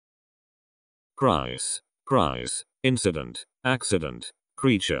price, incident, accident,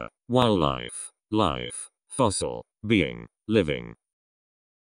 creature, wildlife, life, fossil, being, living.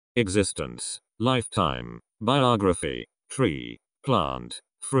 Existence, lifetime, biography, tree, plant,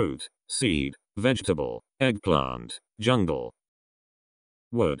 fruit, seed, vegetable, eggplant, jungle.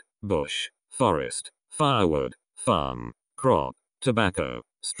 Wood, bush, forest, firewood, farm, crop, tobacco,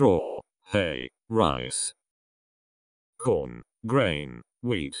 straw, hay, rice. Corn, grain,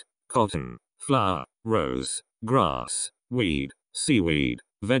 wheat, cotton, flower, rose, grass, weed, seaweed,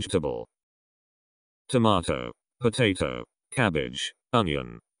 vegetable. Tomato, potato, cabbage,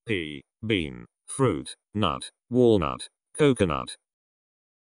 onion, pea, bean, fruit, nut, walnut, coconut.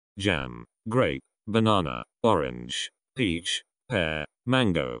 Jam, grape, banana, orange, peach, pear,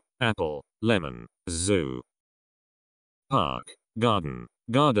 mango, apple, lemon, zoo. Park, garden,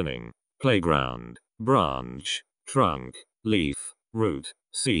 gardening, playground, branch, trunk, leaf, root,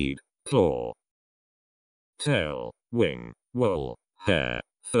 seed, claw. Tail, wing, wool, hair,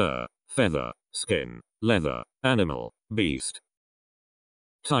 fur, feather, skin, leather, animal, beast.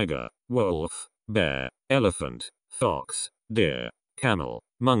 Tiger, wolf, bear, elephant, fox, deer, camel,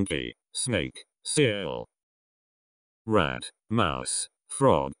 monkey, snake, seal. Rat, mouse,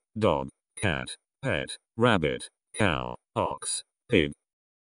 frog, dog, cat, pet, rabbit, cow, ox, pig.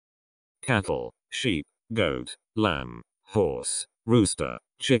 Cattle, sheep, goat, lamb, horse, rooster,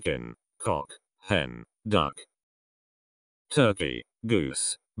 chicken, cock, hen, duck. Turkey,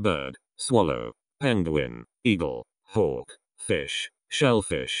 goose, bird, swallow, penguin, eagle, hawk, fish,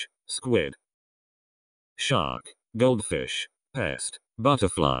 shellfish, squid. Shark, goldfish, pest,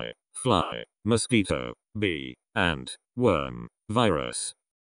 butterfly, fly, mosquito, bee, ant, worm, virus.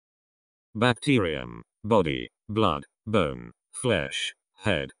 Bacterium, body, blood, bone, flesh,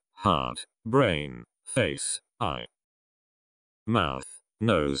 head, heart, brain, face, eye. Mouth,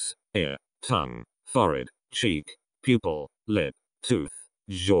 nose, ear, tongue, forehead, cheek, pupil, lip, tooth,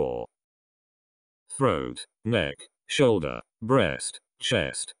 jaw. Throat, neck, shoulder, breast,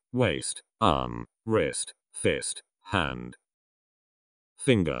 chest, waist, arm, wrist, fist, hand.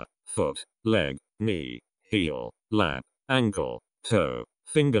 Finger, foot, leg, knee, heel, lap, ankle, toe,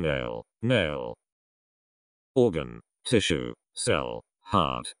 fingernail, nail. Organ, tissue, cell,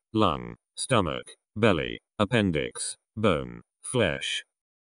 heart, lung, stomach, belly, appendix, bone, flesh.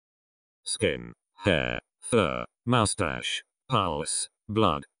 Skin, hair, fur, mustache, pulse,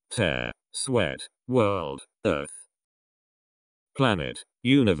 blood, tear, sweat, world, earth. Planet,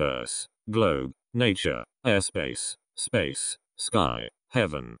 universe, globe, nature, airspace, space, sky,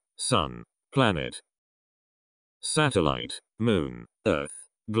 heaven, sun, planet. Satellite, moon, earth,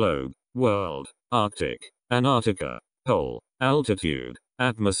 globe, world, Arctic, Antarctica, pole, altitude,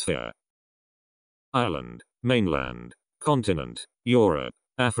 atmosphere. Island, mainland, continent, Europe,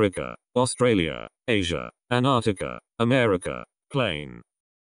 Africa, Australia, Asia, Antarctica, America, plain.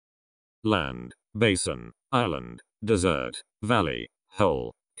 Land, basin, island, desert, valley,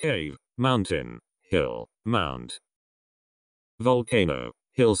 hole, cave, mountain, hill, mount. Volcano,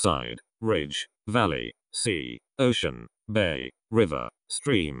 hillside, ridge, valley, sea, ocean, bay, river,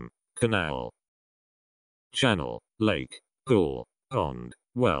 stream, canal. Channel, lake, pool, pond,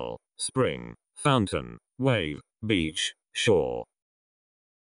 well, spring, fountain, wave, beach, shore.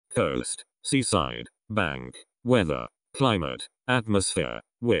 Coast, seaside, bank, weather, climate, atmosphere,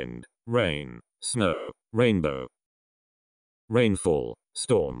 wind, rain, snow, rainbow. Rainfall,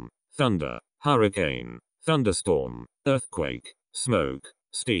 storm, thunder, hurricane, thunderstorm, earthquake, smoke,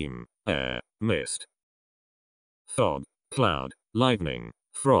 steam, air, mist. Fog, cloud, lightning,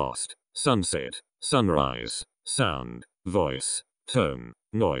 frost, sunset, sunrise, sound, voice, tone,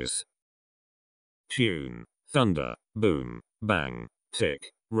 noise. Tune, thunder, boom, bang,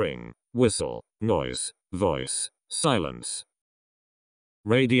 tick, ring, whistle, noise, voice, silence.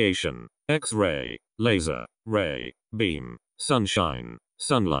 Radiation, X-ray, laser, ray, beam, sunshine,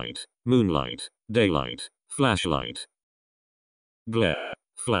 sunlight, moonlight, daylight, flashlight. Glare,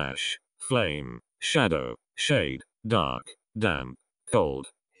 flash, flame, shadow, shade, dark, damp, cold,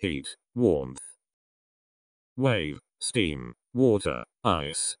 heat, warmth. Wave, steam, water,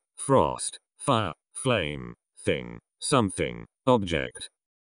 ice, frost, fire, flame, thing, something, object.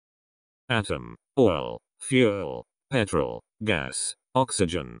 Atom, oil, fuel, petrol, gas,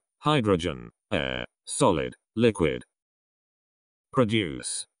 oxygen, hydrogen, air, solid, liquid.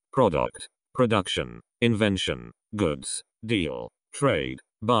 Produce, product, production, invention, goods, deal, trade,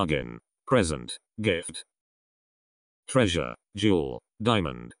 bargain, present, gift. Treasure, jewel,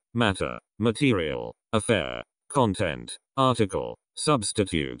 diamond, matter, material, affair, content, article,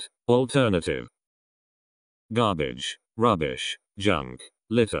 substitute, alternative. Garbage, rubbish, junk,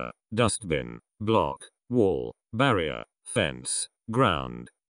 litter, dustbin, block, wall, barrier, fence, ground.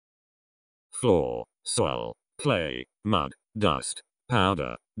 Floor, soil, clay, mud, dust,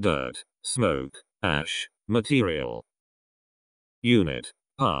 powder, dirt, smoke, ash, material. Unit,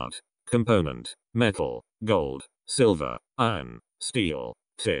 part, component, metal, gold, silver, iron, steel,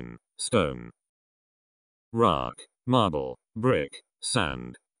 tin, stone. Rock, marble, brick,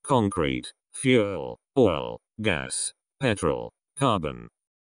 sand, concrete, fuel, oil, gas, petrol, carbon.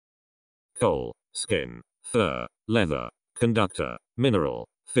 Coal, skin, fur, leather, conductor, mineral,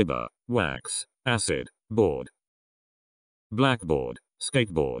 fiber, wax, acid, board. Blackboard,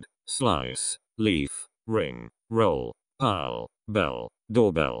 skateboard, slice, leaf, ring, roll, pile, bell,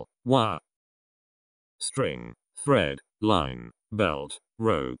 doorbell, wire. String, thread, line, belt,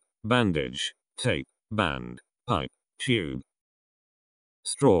 rope, bandage, tape, band, pipe, tube.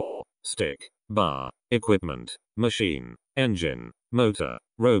 Straw, stick, bar, equipment, machine, engine, motor,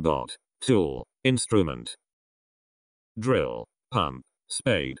 robot, tool, instrument. Drill, pump,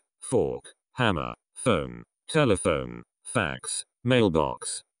 spade, fork, hammer, phone, telephone, fax,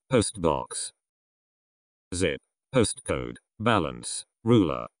 mailbox, postbox. Zip, postcode, balance,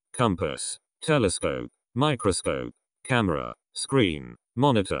 ruler, compass, telescope, microscope, camera, screen,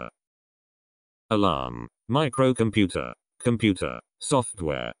 monitor. Alarm, microcomputer, computer,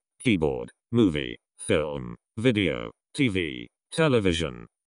 software, keyboard, movie, film, video, TV, television.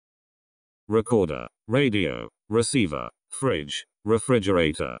 Recorder, radio, receiver, fridge,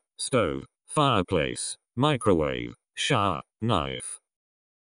 refrigerator, stove, fireplace, microwave, shower, knife.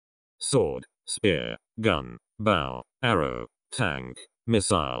 Sword, spear, gun, bow, arrow, tank,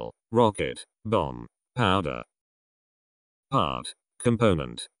 missile, rocket, bomb, powder. Part,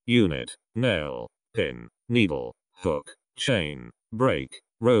 component, unit, nail, pin, needle, hook, chain, brake,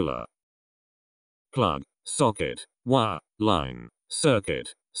 roller. Plug, socket, wire, line,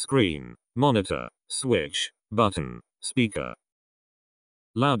 circuit, screen, monitor, switch, button, speaker.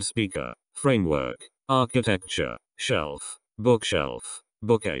 Loudspeaker, framework, architecture, shelf, bookshelf,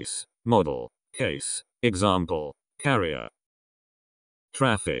 bookcase, model, case, example, carrier.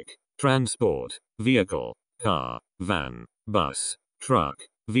 Traffic, transport, vehicle, car, van, bus, truck,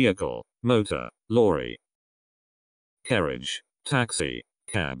 vehicle, motor, lorry. Carriage, taxi,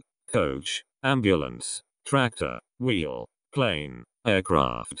 cab, coach, ambulance, tractor, wheel, plane,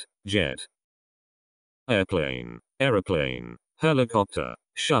 aircraft, jet. Airplane, aeroplane, helicopter,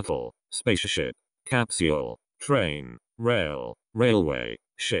 shuttle, spaceship, capsule, train, rail, railway,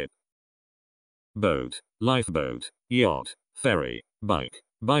 ship. Boat, lifeboat, yacht, ferry, bike,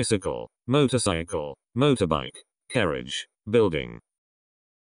 bicycle, motorcycle, motorbike, carriage, building.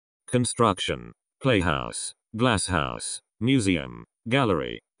 Construction, playhouse, glasshouse, museum,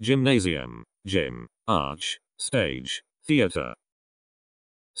 gallery, gymnasium, gym, arch, stage, theater.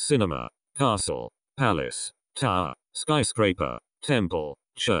 Cinema, castle, palace, tower, skyscraper, temple,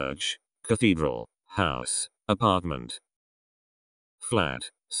 church, cathedral, house, apartment. Flat,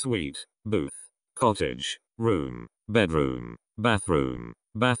 suite, booth, cottage, room, bedroom, bathroom,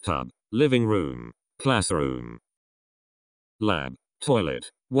 bathtub, living room, classroom. Lab,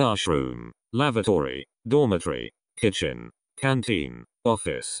 toilet, washroom, lavatory, dormitory, kitchen, canteen,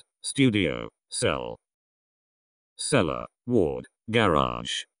 office, studio, cell. Cellar, ward,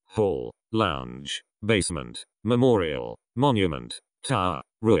 garage, hall, lounge, basement, memorial, monument, tower,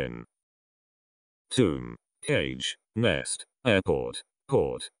 ruin. Tomb, cage, nest, airport,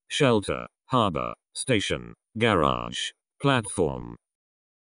 port, shelter, harbor, station, garage, platform.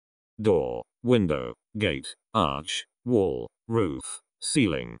 Door, window, gate, arch, wall, roof,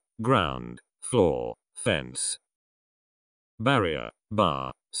 ceiling, ground, floor, fence. Barrier,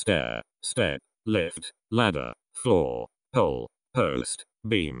 bar, stair, step, lift, ladder, floor, pole, post,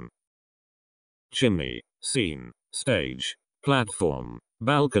 beam. Chimney, scene, stage, platform,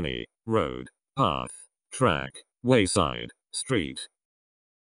 balcony, road, path, track, wayside, street.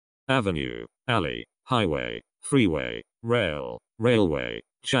 Avenue, alley, highway, freeway, rail, railway,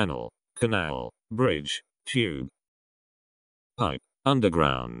 channel, canal, bridge, tube. Pipe,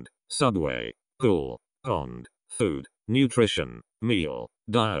 underground, subway, pool, pond, food, nutrition, meal,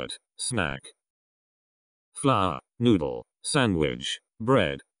 diet, snack. Flour, noodle, sandwich,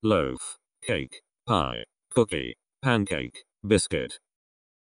 bread, loaf, cake, pie, cookie, pancake, biscuit.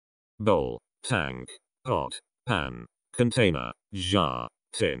 Bowl, tank, pot, pan, container, jar,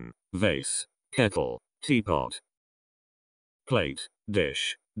 tin, vase, kettle, teapot. Plate,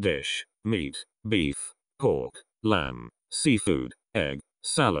 dish, meat, beef, pork, lamb, seafood, egg,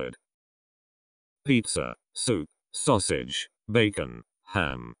 salad. Pizza, soup, sausage, bacon,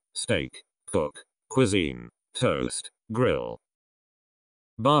 ham, steak, cook, cuisine, toast, grill.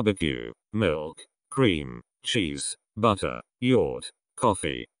 Barbecue, milk, cream, cheese, butter, yacht,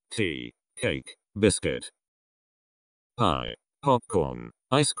 coffee, tea, cake, biscuit, pie, popcorn,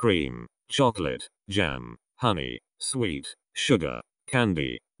 ice cream, chocolate, jam, honey, sweet, sugar,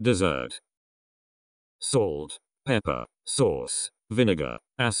 candy, dessert, salt, pepper, sauce, vinegar,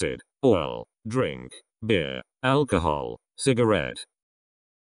 acid, oil, drink, beer, alcohol, cigarette,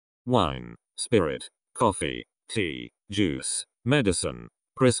 wine, spirit, coffee, tea, juice, medicine,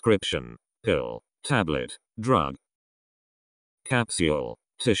 prescription, pill, tablet, drug, capsule,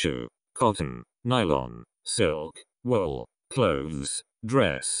 tissue, cotton, nylon, silk, wool, clothes,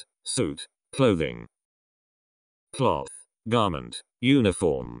 dress, suit, clothing, cloth, garment,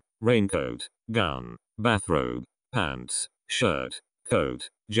 uniform, raincoat, gown, bathrobe, pants, shirt, coat,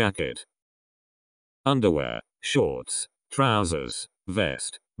 jacket, underwear, shorts, trousers,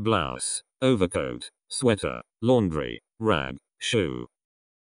 vest, blouse, overcoat, sweater, laundry, rag, shoe,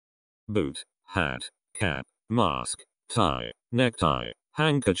 boot, hat, cap, mask, tie, necktie,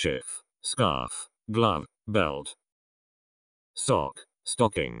 handkerchief, scarf, glove, belt, sock,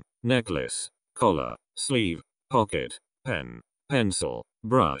 stocking, necklace, collar, sleeve, pocket, pen, pencil,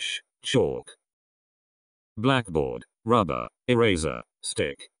 brush, chalk, blackboard, rubber, eraser,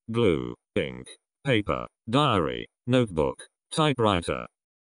 stick, glue, ink, paper, diary, notebook, typewriter,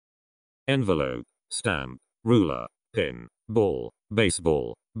 envelope, stamp, ruler, pin, ball,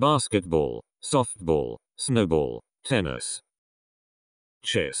 baseball, basketball, softball, snowball, tennis,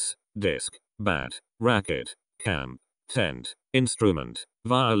 chess, disc, bat, racket, camp, tent, instrument,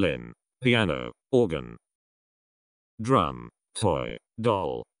 violin, piano, organ, drum, toy,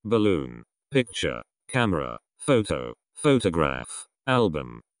 doll, balloon, picture, camera, photo, photograph,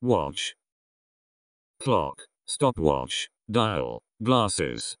 album, watch, clock, stopwatch, dial,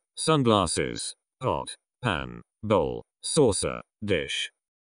 glasses, sunglasses, pot, pan, bowl, saucer, dish,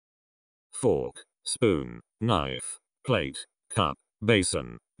 fork, spoon, knife, plate, cup,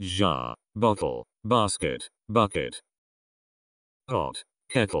 basin, jar, bottle, basket, bucket, pot,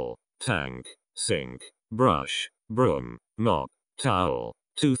 kettle, tank, sink, brush, broom, mop, towel,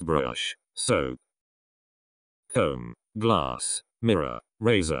 toothbrush, soap, comb, glass, mirror,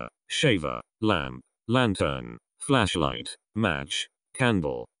 razor, shaver, lamp, lantern, flashlight, match,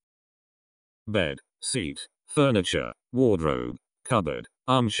 candle, bed, seat, furniture, wardrobe, cupboard,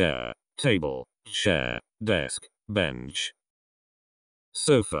 armchair, table, chair, desk, bench,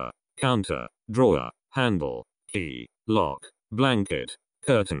 sofa, counter, drawer, handle, key, lock, blanket,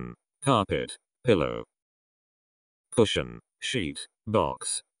 curtain, carpet, pillow, cushion, sheet,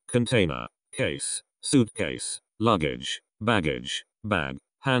 box, container, case, suitcase, luggage, baggage, bag,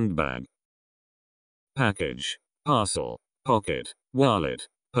 handbag, package, parcel, pocket, wallet,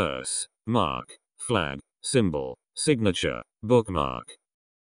 purse, mark, flag, symbol, signature, bookmark,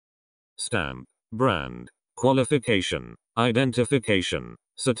 stamp, brand, qualification, identification,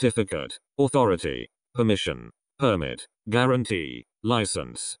 certificate, authority, permission, permit, guarantee,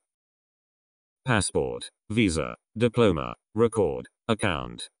 license, passport, visa, diploma, record,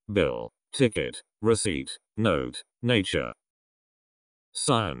 account, bill, ticket, receipt, note, nature,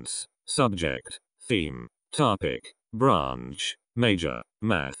 science, subject, theme, topic, branch, major,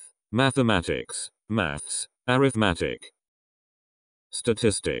 math, mathematics, maths, arithmetic,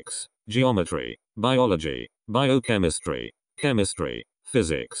 statistics, geometry, biology, biochemistry, chemistry,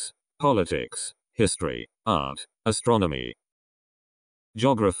 physics, politics, history, art, astronomy,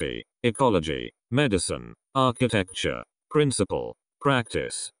 geography, ecology, medicine, architecture, principle,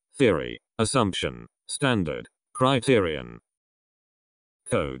 practice, theory, assumption, standard, criterion,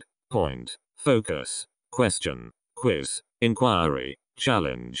 code, point, focus, question, quiz, inquiry,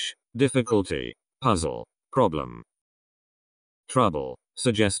 challenge, difficulty, puzzle, problem, trouble,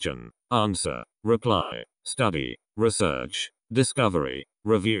 suggestion, answer, reply, study, research, discovery,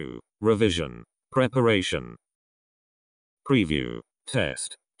 review, revision, preparation, preview,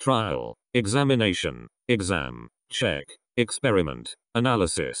 test, trial, examination, exam, check, experiment,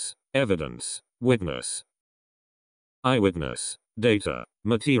 analysis, evidence, witness, eyewitness, data,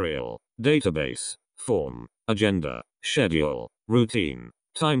 material, database, form, agenda, schedule, routine,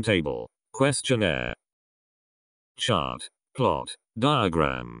 timetable, questionnaire, chart, plot,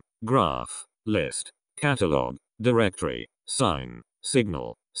 diagram, graph, list, catalog, directory, sign,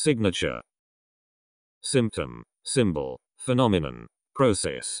 signal, signature, symptom, symbol, phenomenon,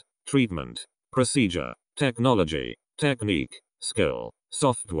 process, treatment, procedure, technology, technique, skill,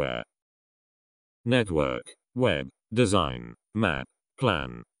 software, network, web, design, map,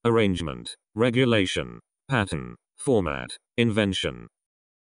 plan, arrangement, regulation, pattern, format, invention,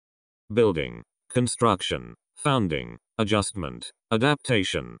 building, construction, founding, adjustment,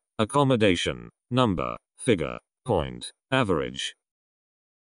 adaptation, accommodation, number, figure, point, average.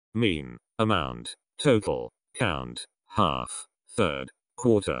 Mean, amount, total, count, half, third,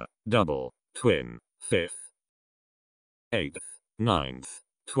 quarter, double, twin, fifth, eighth, ninth,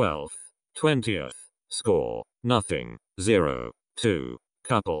 12th, 20th, score, nothing, 0, 2,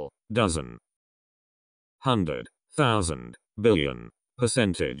 couple, dozen, 100, 1,000, billion,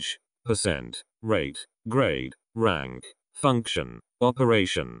 percentage, percent, rate, grade, rank, function,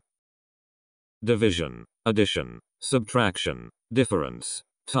 operation, division, addition, subtraction, difference,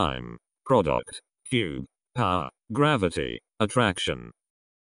 time, product, cube, power, gravity, attraction,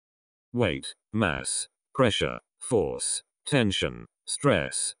 weight, mass, pressure, force, tension,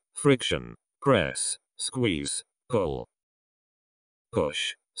 stress, friction, press, squeeze, pull,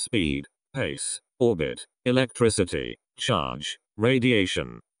 push, speed, pace, orbit, electricity, charge,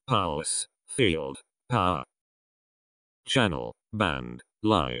 radiation, pulse, field, power, channel, band,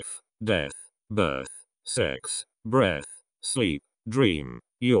 life, death, birth, sex, breath, sleep, dream,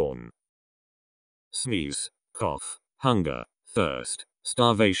 yawn, sneeze, cough, hunger, thirst,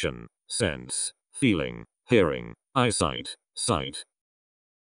 starvation, sense, feeling, hearing, eyesight, sight,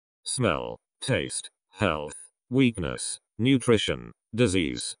 smell, taste, health, weakness, nutrition,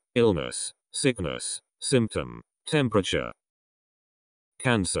 disease, illness, sickness, symptom, temperature,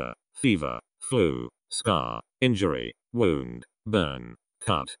 cancer, fever, flu, scar, injury, wound, burn,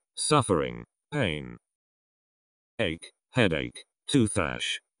 cut, suffering, pain, ache, headache,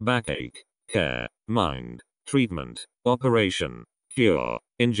 toothache, backache, care, mind, treatment, operation, cure,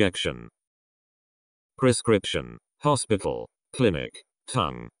 injection, prescription, hospital, clinic,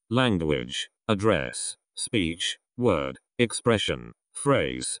 tongue, language, address, speech, word, expression,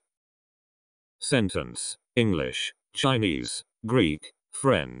 phrase, sentence, English, Chinese, Greek,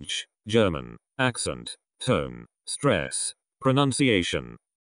 French, German, accent, tone, stress, pronunciation,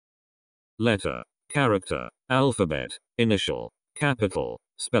 letter, character, alphabet, initial, capital,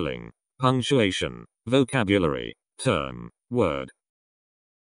 spelling, punctuation, vocabulary, term, word,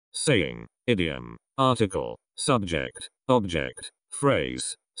 saying, idiom, article, subject, object,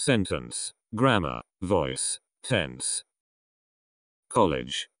 phrase, sentence, grammar, voice, tense,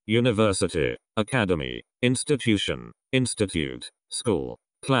 college, university, academy, institution, institute, school,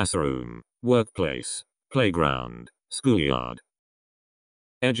 classroom, workplace, playground, schoolyard,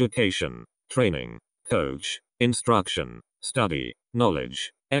 education, training, coach, instruction, study,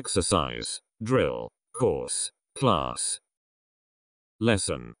 knowledge, exercise, drill, course, class,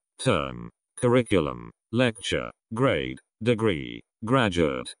 lesson, term, curriculum, lecture, grade, degree,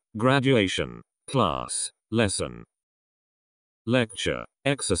 graduate, graduation, class, lesson, lecture,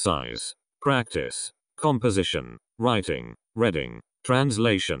 exercise, practice, composition, writing, reading,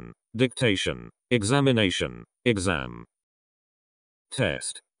 translation, dictation, examination, exam,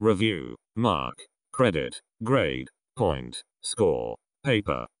 test, review, mark, credit, grade, point, score,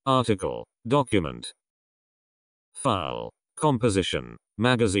 paper, article, document, file, composition,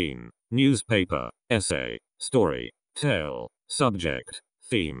 magazine, newspaper, essay, story, tale, subject,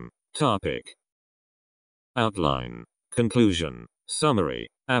 theme, topic, outline, conclusion, summary,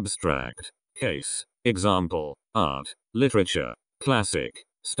 abstract, case, example, art, literature, classic,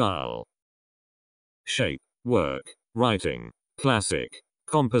 style, shape, work, writing, classic,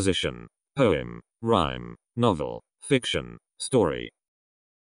 composition, poem, rhyme, novel, fiction, story,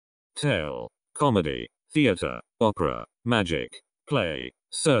 tale, comedy, theater, opera, magic, play,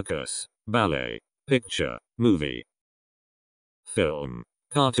 circus, ballet, picture, movie, film,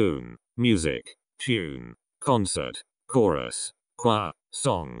 cartoon, music, tune, concert, chorus, choir,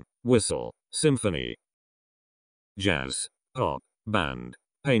 song, whistle, symphony, jazz, pop, band,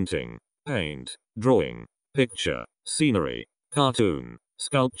 painting, paint, drawing, picture, scenery, cartoon,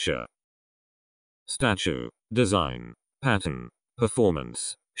 sculpture, statue, design, pattern,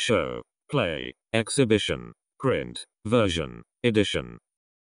 performance, show, play, exhibition, print, version, edition,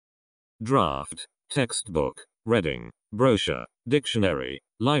 draft, textbook, reading, brochure, dictionary,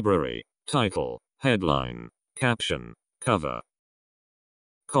 library, title, headline, caption, cover,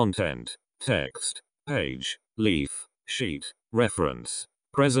 content, text, page, leaf, sheet, reference,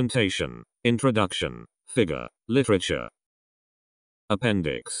 presentation, introduction, figure, literature,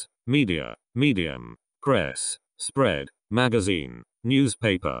 appendix, media, medium, press, spread, magazine,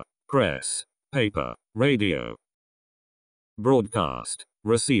 newspaper, press, paper, radio, broadcast,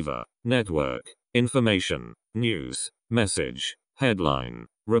 receiver, network, information, news, message, headline,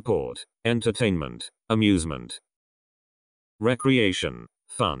 report, entertainment, amusement, recreation,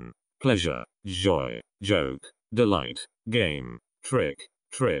 fun, pleasure, joy, joke, delight, game, trick,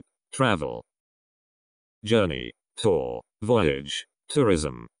 trip, travel, journey, tour, voyage,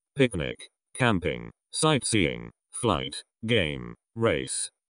 tourism, picnic, camping, sightseeing, flight, game, race.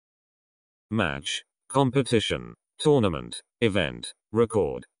 Match, competition, tournament, event,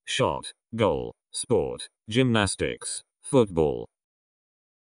 record, shot, goal, sport, gymnastics, football.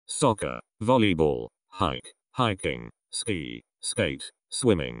 Soccer, volleyball, hike, hiking, ski, skate,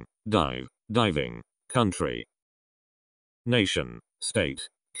 swimming, dive, diving, country. Nation, state,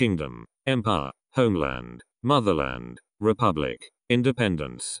 kingdom, empire, homeland, motherland, republic,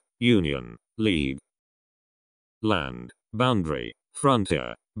 independence, union, league. Land, boundary,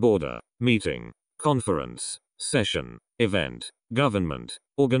 frontier, border, meeting, conference, session, event, government,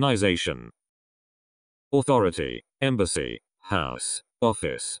 organization. Authority, embassy, house,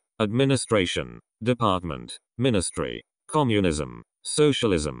 office, administration, department, ministry, communism,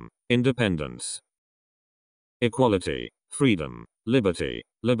 socialism, independence. Equality, freedom, liberty,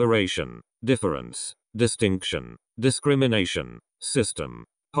 liberation, difference, distinction, discrimination, system,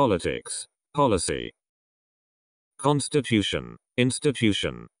 politics, policy. Constitution,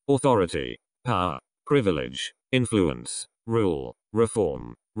 institution, authority, power, privilege, influence, rule,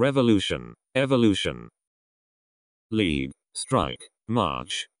 reform, revolution, evolution. League, strike,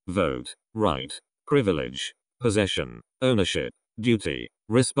 march, vote, right, privilege, possession, ownership, duty,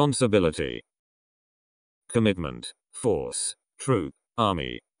 responsibility. Commitment, force, troop,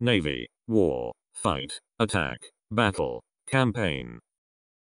 army, navy, war, fight, attack, battle, campaign.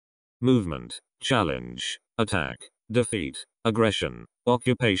 Movement, challenge, attack, defeat, aggression,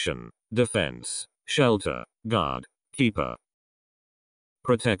 occupation, defense, shelter, guard, keeper.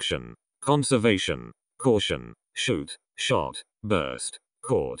 Protection, conservation, caution, shoot, shot, burst,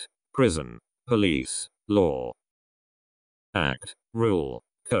 court, prison, police, law. Act, rule,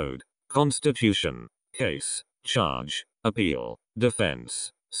 code, constitution, case, charge, appeal,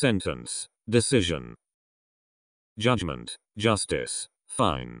 defense, sentence, decision. Judgment, justice,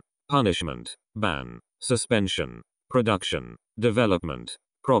 fine, punishment, ban, suspension, production, development,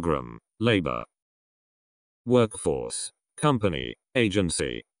 program, labor. Workforce, company,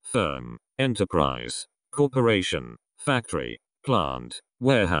 agency, firm, enterprise, corporation, factory, plant,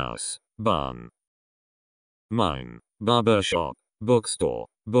 warehouse, barn. Mine, barber shop, bookstore,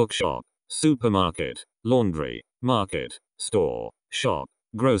 bookshop, supermarket, laundry, market, store, shop,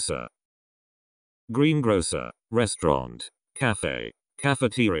 grocer. Greengrocer, restaurant, cafe,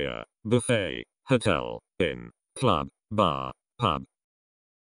 cafeteria, buffet, hotel, inn, club, bar, pub.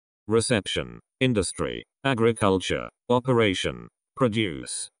 Reception, industry, agriculture, operation,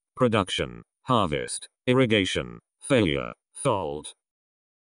 produce, production, harvest, irrigation, failure, fault.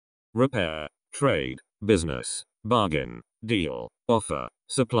 Repair, trade, business, bargain, deal, offer,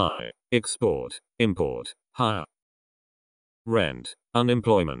 supply, export, import, hire. Rent,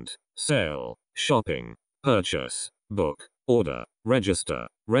 unemployment, sale, shopping, purchase, book, order, register,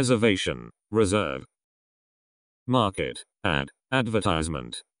 reservation, reserve. Market, ad,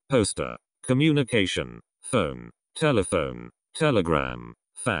 advertisement, poster, communication, phone, telephone, telegram,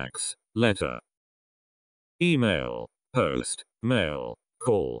 fax, letter. Email, post, mail,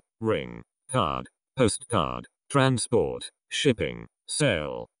 call, ring, card, postcard, transport, shipping,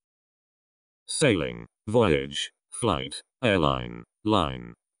 sale. Sailing, voyage, flight, airline,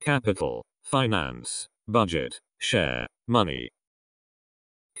 line, capital, finance, budget, share, money.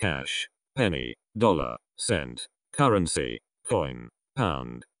 Cash, penny, dollar, cent, currency, coin,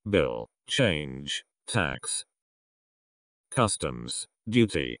 pound, bill, change, tax. Customs,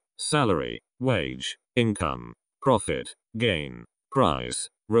 duty, salary, wage, income, profit, gain, prize,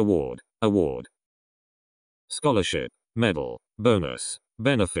 reward, award. Scholarship, medal, bonus,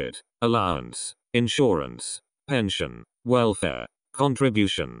 benefit, allowance, insurance, pension, welfare,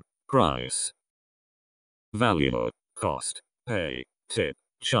 contribution, price. Value, cost, pay, tip,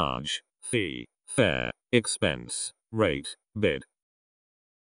 charge, fee, fare, expense, rate, bid.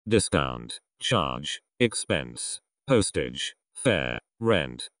 Discount, charge, expense, postage, fare,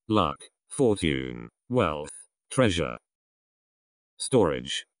 rent, luck, fortune, wealth, treasure.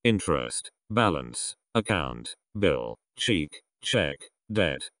 Storage, interest, balance, account, bill, check, check,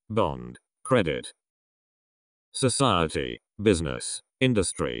 debt, bond, credit. Society, business,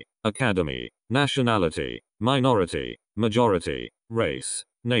 industry, academy, nationality, minority, majority, race,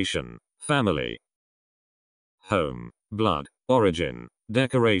 nation, family. Home, blood, origin,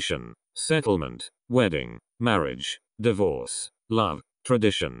 decoration, settlement, wedding, marriage, divorce, love,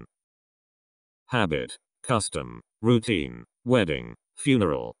 tradition. Habit, custom, routine, wedding,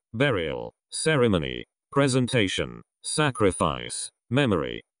 funeral, burial, ceremony, presentation, sacrifice,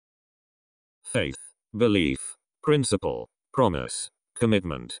 memory. Faith, belief, principle, promise,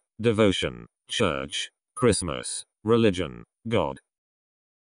 commitment, devotion, church, Christmas, religion, God.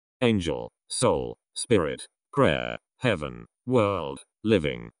 angel, soul, spirit, prayer, heaven, world,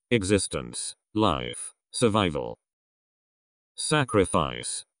 living, existence, life, survival.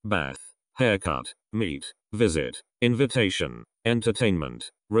 Sacrifice, bath, haircut, meet, visit, invitation, entertainment,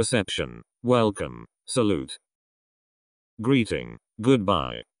 reception, welcome, salute. Greeting,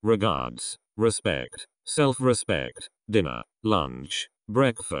 goodbye, regards, respect, self-respect, dinner, lunch,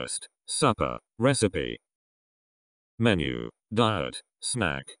 breakfast, supper, recipe. Menu, diet,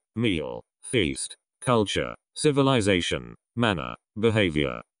 snack, meal, feast, culture, civilization, manner,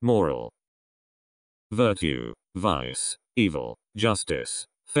 behavior, moral. Virtue, vice, evil, justice,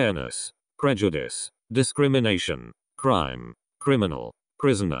 fairness, prejudice, discrimination, crime, criminal,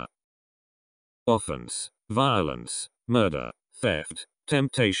 prisoner. Offense, violence, murder, theft,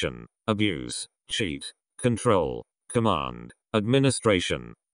 temptation, abuse, cheat, control, command,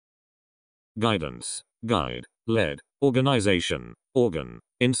 administration. Guidance, guide, lead, organization, organ,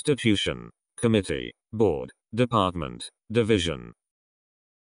 institution, committee, board, department, division.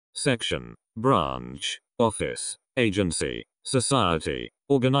 Section, branch, office, agency, society,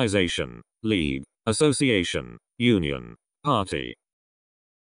 organization, league, association, union, party.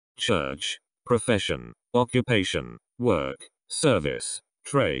 Church, profession, occupation, work, service,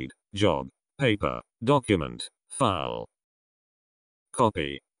 trade, job, paper, document, file.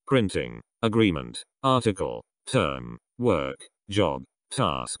 Copy, printing, agreement, article, term, work, job,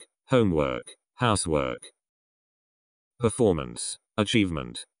 task, homework, housework. Performance,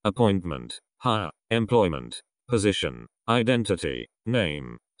 achievement, appointment, hire, employment, position, identity,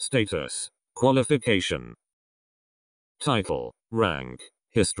 name, status, qualification. Title, rank,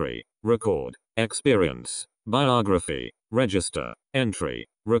 history, record, experience, biography, register, entry,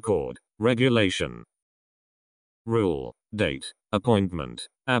 record, regulation. Rule, date, appointment,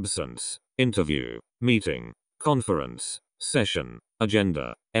 absence, interview, meeting, conference, session,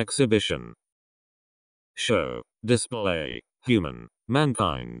 agenda, exhibition. Show, display, human,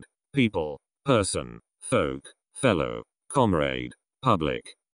 mankind, people, person, folk, fellow, comrade,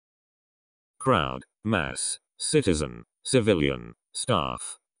 public. Crowd, mass, citizen, civilian,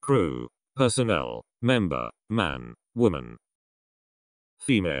 staff, crew, personnel, member, man, woman.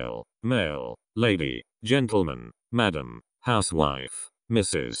 Female, male, lady, gentleman, madam, housewife,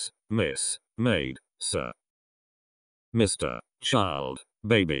 Mrs., Miss, maid, sir. Mr., child,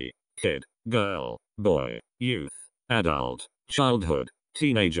 baby, kid, girl, boy, youth, adult, childhood,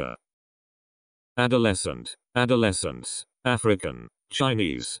 teenager. Adolescent, adolescence, African,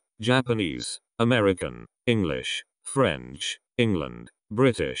 Chinese, Japanese, American, English, French, England,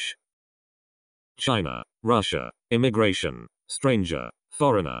 British. China, Russia, immigration, stranger,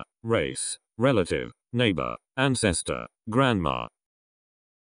 foreigner, race, relative, neighbor, ancestor, grandma.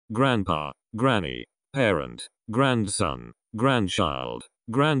 Grandpa, granny, parent, grandson, grandchild,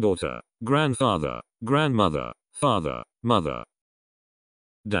 granddaughter, grandfather, grandmother, father, mother.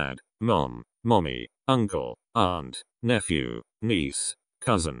 Dad, mom, mommy, uncle, aunt, nephew, niece,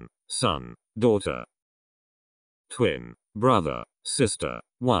 cousin, son, daughter. Twin, brother, sister,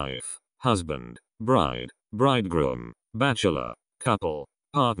 wife, husband, bride, bridegroom, bachelor, couple,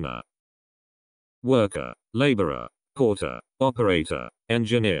 partner. Worker, laborer, porter, operator,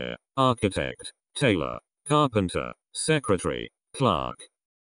 engineer, architect, tailor, carpenter, secretary, clerk.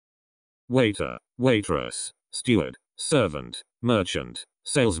 Waiter, waitress, steward, servant, merchant,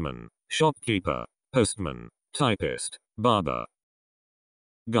 salesman, shopkeeper, postman, typist, barber.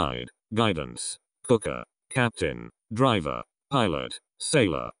 Guide, guidance, cooker, captain, driver, pilot,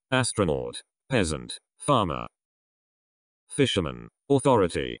 sailor, astronaut, peasant, farmer. Fisherman,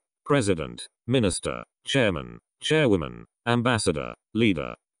 authority, president, minister, chairman, chairwoman, ambassador,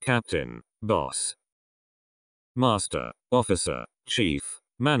 leader, captain, boss. Master, officer, chief,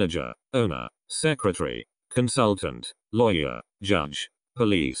 manager, owner, secretary, consultant, lawyer, judge,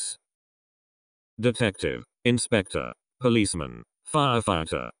 police. Detective, inspector, policeman,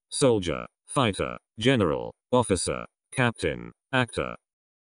 firefighter, soldier, fighter, general, officer, captain, actor.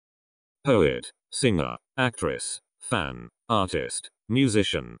 Poet, singer, actress, fan, artist,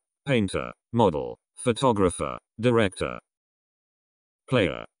 musician, painter, model, photographer, director.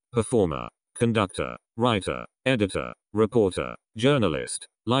 Player, performer, conductor, writer, editor, reporter, journalist,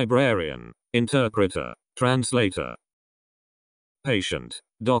 librarian, interpreter, translator. Patient,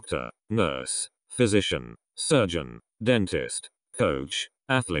 doctor, nurse, physician, surgeon, dentist, coach,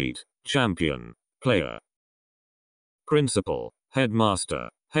 athlete, champion, player. Principal, headmaster,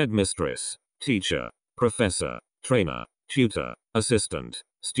 headmistress, teacher, professor, trainer, tutor, assistant,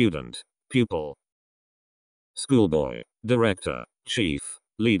 student, pupil. Schoolboy, director, chief,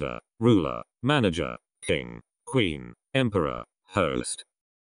 leader, ruler, manager, king, queen, emperor, host.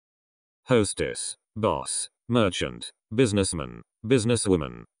 hostess, boss, merchant, businessman,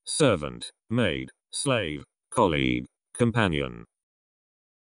 businesswoman, servant, maid, slave, colleague, companion,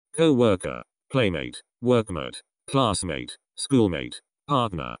 co-worker, playmate, workmate, classmate, schoolmate,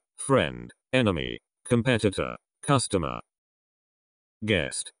 partner, friend, enemy, competitor, customer,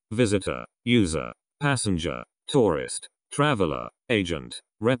 guest, visitor, user, passenger, tourist, traveler, agent,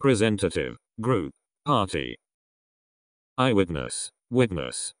 representative, group, party, eyewitness,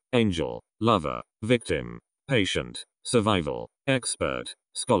 witness, angel, lover, victim, patient, survival, expert,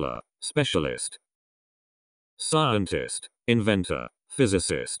 scholar, specialist, scientist, inventor,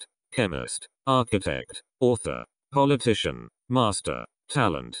 physicist, chemist, architect, author, politician, master,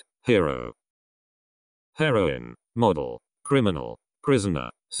 talent, hero, heroine, model, criminal, prisoner,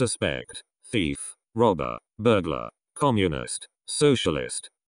 suspect, thief, robber, burglar, communist, socialist,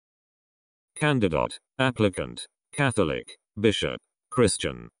 candidate, applicant, Catholic, bishop,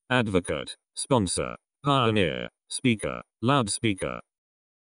 Christian, advocate, sponsor, pioneer, speaker, loudspeaker,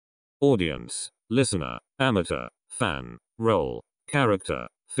 audience, listener, amateur, fan, role, character,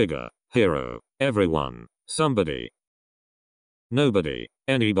 figure, hero, everyone, somebody, nobody,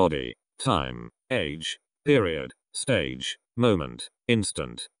 anybody, time, age, period, stage, moment,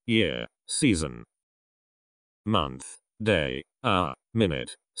 instant, year, season, month, day, hour,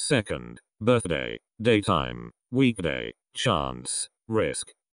 minute, second, birthday, daytime, weekday, chance,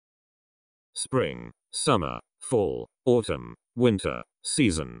 risk, spring, summer, fall, autumn, winter,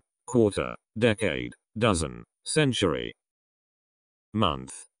 season, quarter, decade, dozen, century,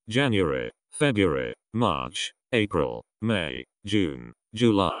 month, January, February, March, April, May, June,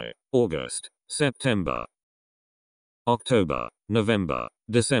 July, August, September, October, November,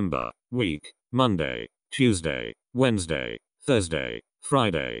 December, week, Monday, Tuesday, Wednesday, Thursday,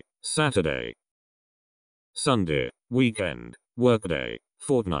 Friday, Saturday, Sunday, weekend, workday,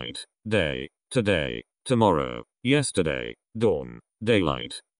 fortnight, day, today, tomorrow, yesterday, dawn,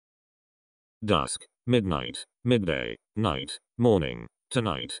 daylight, dusk, midnight, midday, night, morning,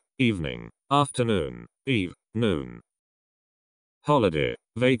 tonight, evening, afternoon, eve, noon, holiday,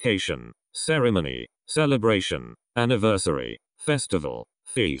 vacation, ceremony, celebration, anniversary, festival,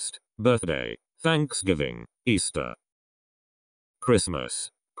 feast, birthday, Thanksgiving, Easter,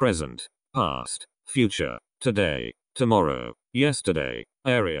 Christmas, present, past, future, today, tomorrow, yesterday,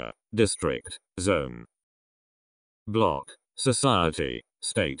 area, district, zone, block, society,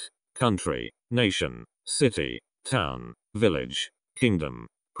 state, country, nation, city, town, village, kingdom,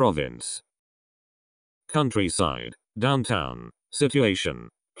 province, countryside, downtown, situation,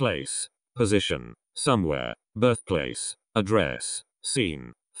 place, position, somewhere, birthplace, address,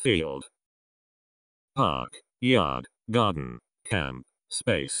 scene, field, park, yard, garden, camp,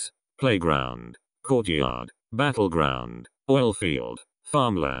 space, playground, courtyard, battleground, oil field,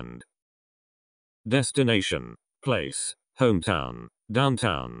 farmland, destination, place, hometown,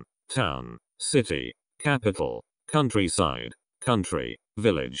 downtown, town, city, capital, countryside, country,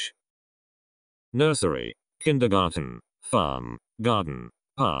 village, nursery, kindergarten, farm, garden,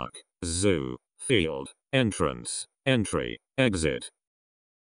 park, zoo, field, entrance, entry, exit,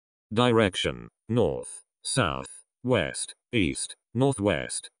 direction, north, south, west, east,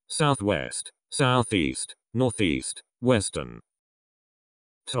 northwest, southwest, southeast, northeast, western,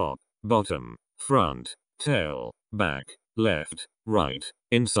 top, bottom, front, tail, back, left, right,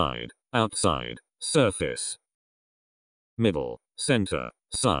 inside, outside, surface, middle, center,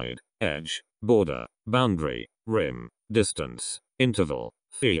 side, edge, border, boundary, rim, distance, interval,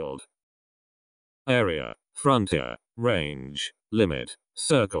 field, area, frontier, range, limit,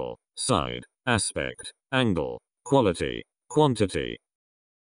 circle, side, aspect, angle, quality, quantity,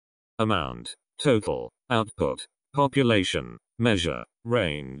 amount, total, output, population, measure,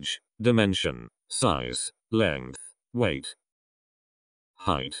 range, dimension, size, length, weight,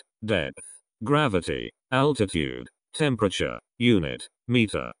 height, depth, gravity, altitude, temperature, unit,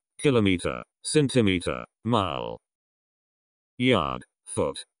 meter, kilometer, centimeter, mile, yard,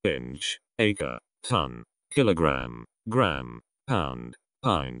 foot, inch, acre, ton, kilogram, gram, pound,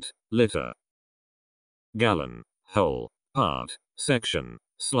 pint, liter, gallon, whole, part, section,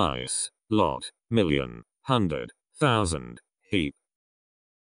 slice, lot, million, hundred, thousand, heap,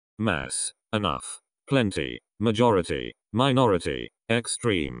 mass, enough, plenty, majority, minority,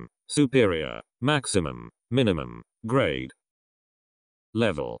 extreme, superior, maximum, minimum, grade,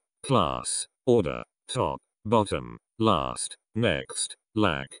 level, class, order, top, bottom, last, next,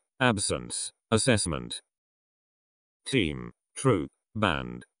 lack, absence, assessment, team, troop,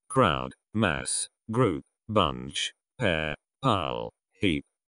 band, crowd, mass, group, bunch, pair, pile, heap,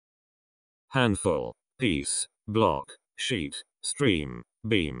 handful, piece, block, sheet, stream,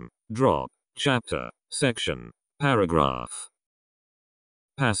 beam, drop, chapter, section, paragraph.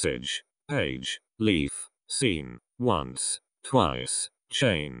 Passage, page, leaf, scene, once, twice,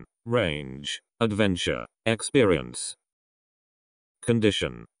 chain, range, adventure, experience.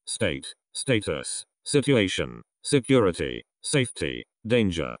 Condition, state, status, situation, security, safety,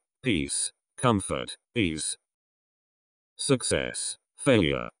 danger, peace, comfort, ease. Success,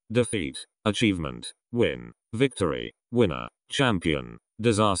 failure, defeat, achievement, win, victory, winner, champion,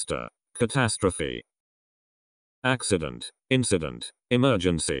 disaster, catastrophe. Accident, incident,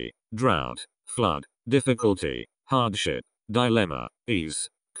 emergency, drought, flood, difficulty, hardship, dilemma, ease,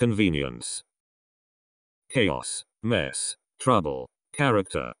 convenience. Chaos, mess, trouble,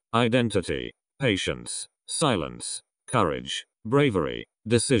 character, identity, patience, silence, courage, bravery,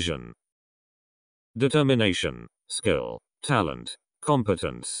 decision. Determination, skill, talent,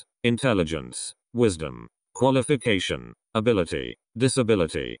 competence, intelligence, wisdom, qualification, ability,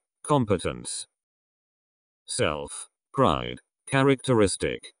 disability, competence. Self, pride,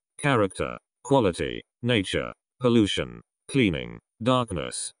 characteristic, character, quality, nature, pollution, cleaning,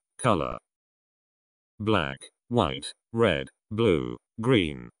 darkness, color. Black, white, red, blue,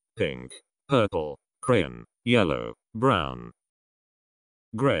 green, pink, purple, crayon, yellow, brown.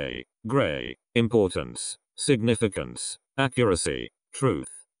 Gray, gray, importance, significance, accuracy, truth,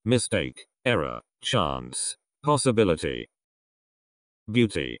 mistake, error, chance, possibility.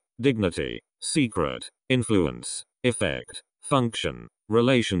 Beauty, dignity, secret, influence, effect, function,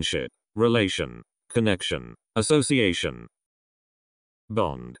 relationship, relation, connection, association.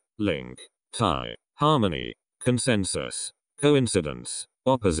 Bond, link, tie, harmony, consensus, coincidence,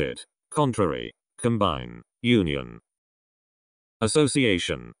 opposite, contrary, combine, union.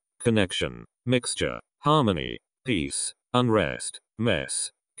 Association, connection, mixture, harmony, peace, unrest,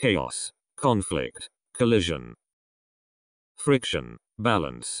 mess, chaos, conflict, collision. Friction,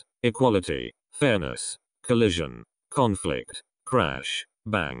 balance, equality, fairness, collision, conflict, crash,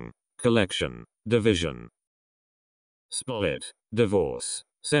 bang, collection, division. Split, divorce,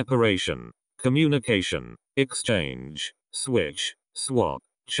 separation, communication, exchange, switch, swap,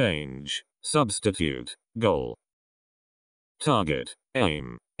 change, substitute, goal. Target,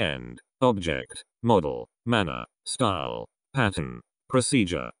 aim, end, object, model, manner, style, pattern,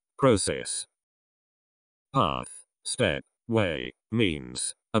 procedure, process. Path, step, way,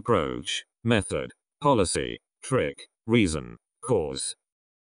 means, approach, method, policy, trick, reason, cause.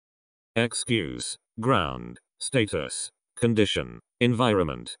 Excuse, ground, status, condition,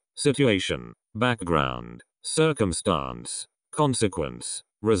 environment, situation, background, circumstance, consequence,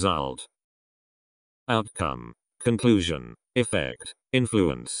 result. Outcome, conclusion, effect,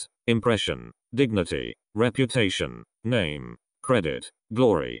 influence, impression, dignity, reputation, name, credit,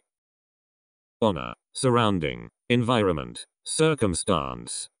 glory. Honor, surrounding, environment,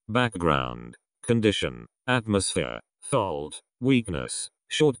 circumstance, background, condition, atmosphere, fault, weakness,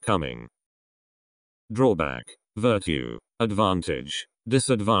 shortcoming. Drawback, virtue, advantage,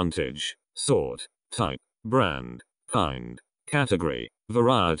 disadvantage, sort, type, brand, kind, category,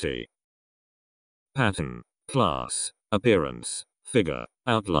 variety. Pattern, class, appearance, figure,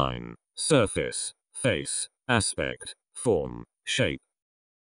 outline, surface, face, aspect, form, shape.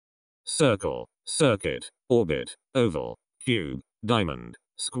 Circle, circuit, orbit, oval, cube, diamond,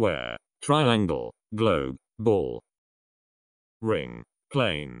 square, triangle, globe, ball. Ring,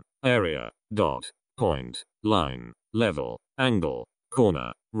 plane, area, dot, point, line, level, angle,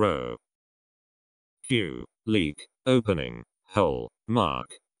 corner, row. Cue, leak, opening, hole, mark,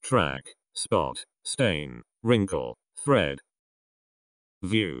 track, spot, stain, wrinkle, thread.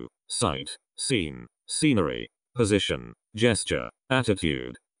 View, sight, scene, scenery, position, gesture,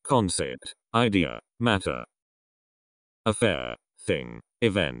 attitude, concept, idea, matter. Affair, thing,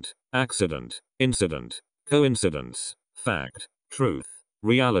 event, accident, incident, coincidence, fact, truth,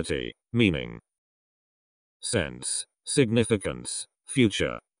 reality, meaning. Sense, significance,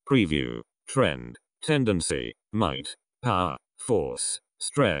 future, preview, trend, tendency, might, power, force,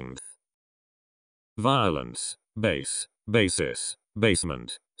 strength. Violence, base, basis,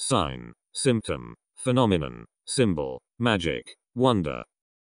 basement, sign, symptom, phenomenon, symbol, magic, wonder.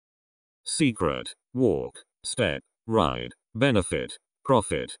 Secret, walk, step, ride, benefit,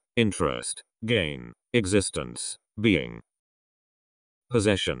 profit, interest, gain, existence, being.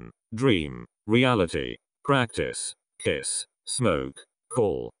 Possession, dream, reality, practice, kiss, smoke,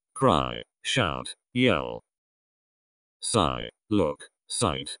 call, cry, shout, yell. Sigh, look,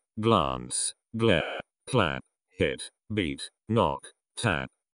 sight, glance, glare, clap, hit, beat, knock, tap.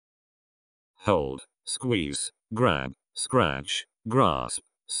 Hold, squeeze, grab, scratch, grasp,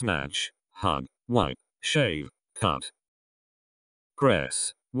 snatch, hug, wipe, shave, cut.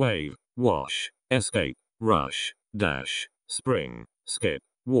 press, wave, wash, escape, rush, dash, spring, skip,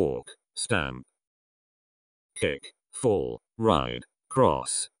 walk, stamp, kick, fall, ride,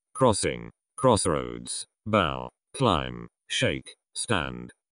 cross, crossing, crossroads, bow, climb, shake,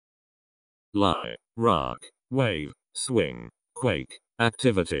 stand, lie, rock, wave, swing, quake,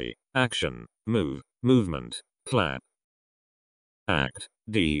 activity, action, move, movement, clap, act,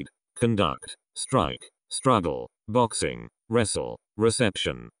 deed, conduct, strike, struggle, boxing, wrestle,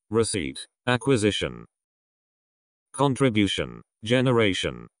 reception, receipt, acquisition, contribution,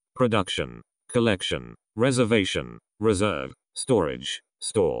 generation, production, collection, reservation, reserve, storage,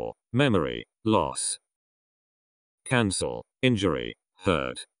 store, memory, loss, cancel, injury,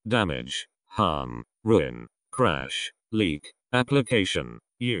 hurt, damage, harm, ruin, crash, leak, application,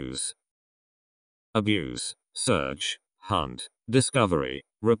 use, abuse, search, hunt, discovery,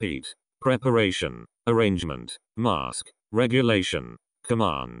 repeat, preparation, arrangement, mask, regulation,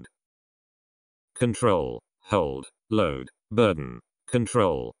 command, control, hold, load, burden,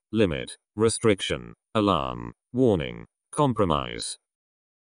 control, limit, restriction, alarm, warning, compromise,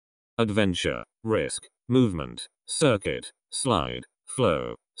 adventure, risk, movement, circuit, slide,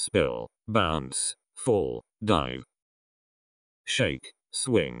 flow, spill, bounce, fall, dive, shake,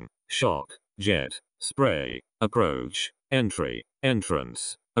 swing, shock, jet, spray, approach, entry,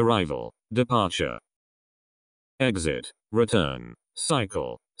 entrance, arrival, departure, exit, return,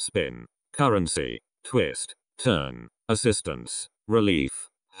 cycle, spin, currency, twist, turn, assistance, relief,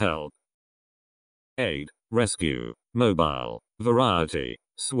 help, aid, rescue, mobile, variety,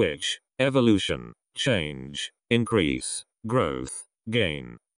 switch, evolution, change, increase, growth,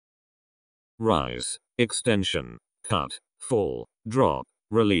 gain, rise, extension, cut, fall, drop,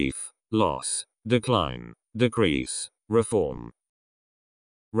 relief, loss, decline, decrease, reform,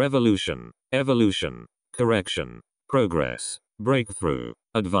 revolution, evolution, correction, progress, breakthrough,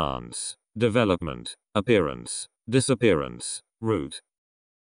 advance, development, appearance, disappearance, root,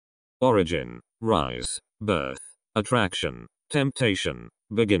 origin, rise, birth, attraction, temptation,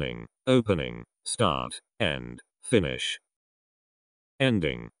 beginning, opening, start, end, finish,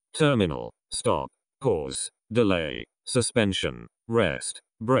 ending, terminal, stop, pause, delay, suspension, rest,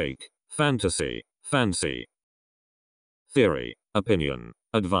 break, fantasy, fancy, theory, opinion,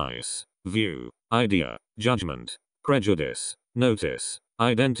 advice, view, idea, judgment, prejudice, notice,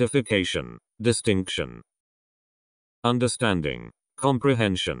 identification, distinction, understanding,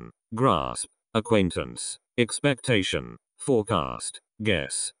 comprehension, grasp, acquaintance, expectation, forecast,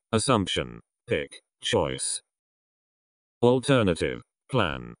 guess, assumption, pick, choice, alternative,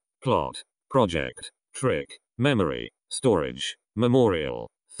 plan, plot, project, trick, memory, storage, memorial,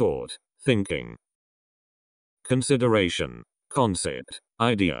 thought, thinking, consideration, concept,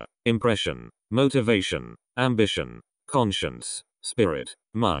 idea, impression, motivation, ambition, conscience, spirit,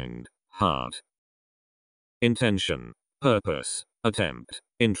 mind, heart, intention, purpose, attempt,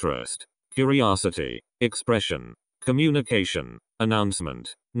 interest, curiosity, expression, communication,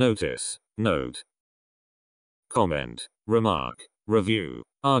 announcement, notice, note, comment, remark, review,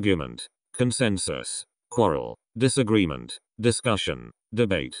 argument, consensus, quarrel, disagreement, discussion,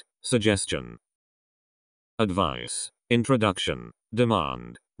 debate, suggestion, advice, introduction,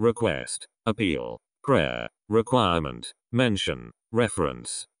 demand, request, appeal, prayer, requirement, mention,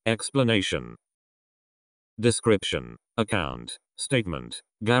 reference, explanation, description, account, statement,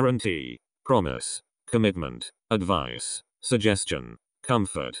 guarantee, promise, commitment, advice, suggestion,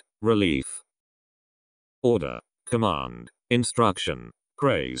 comfort, relief, order, command, instruction,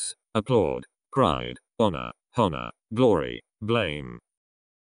 praise, applaud, pride, honor, glory, blame,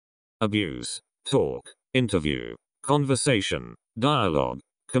 abuse, talk, interview, conversation, dialogue,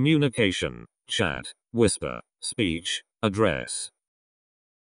 communication, chat, whisper, speech, address,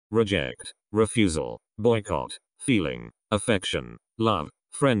 reject, refusal, boycott, feeling, affection, love,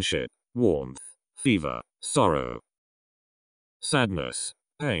 friendship, warmth, fever, sorrow, sadness,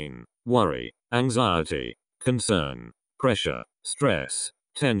 pain, worry, anxiety, concern, pressure, stress,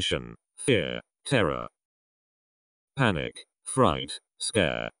 tension, fear, terror, panic, fright,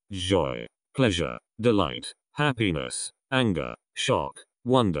 scare, joy, pleasure, delight, happiness, anger, shock,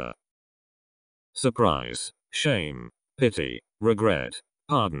 wonder, surprise, shame, pity, regret,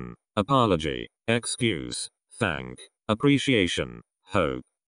 pardon, apology, excuse, thank, appreciation, hope,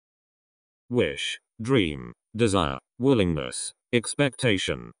 wish, dream, desire, willingness,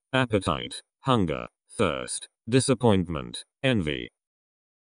 expectation, appetite, hunger, thirst, disappointment, envy,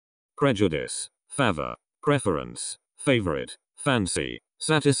 prejudice, favor, preference, favorite, fancy,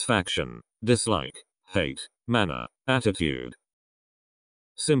 satisfaction, dislike, hate, manner, attitude,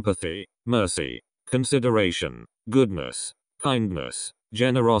 sympathy, mercy, consideration, goodness, kindness,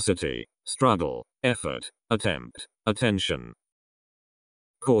 generosity, struggle, effort, attempt, attention.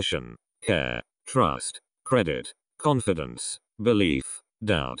 Caution, care, trust, credit, confidence, belief,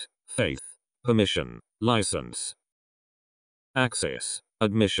 doubt, faith, permission, license. Access,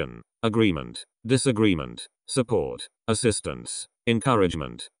 admission, agreement, disagreement, support, assistance,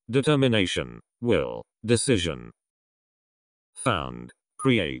 encouragement, determination, will, decision. Found,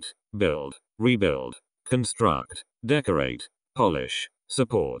 create, build, rebuild, construct, decorate, polish,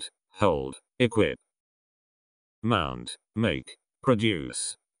 support, hold, equip. Mount, make,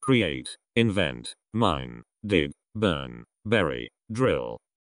 produce, create, invent, mine, dig, burn, bury, drill.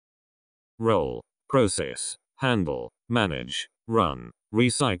 Roll, process, handle, manage, run,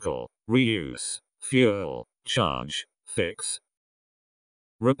 recycle, reuse, fuel, charge, fix.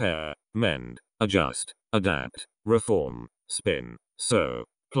 Repair, mend, adjust, adapt, reform, spin, sow,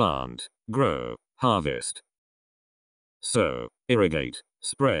 plant, grow, harvest. Sow, irrigate,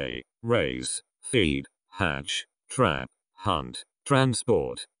 spray, raise, feed, hatch, trap, hunt,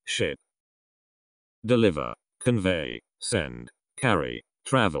 transport, ship. Deliver, convey, send, carry,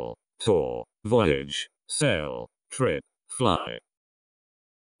 travel, tour, voyage, sail, trip, fly.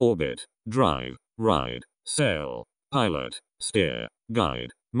 Orbit, drive, ride, sail, pilot, steer,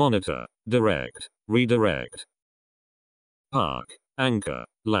 guide, monitor, direct, redirect. Park, anchor,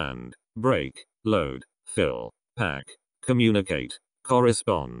 land, brake, load, fill, pack, communicate,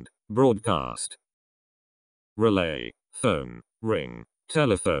 correspond, broadcast. Relay, phone, ring,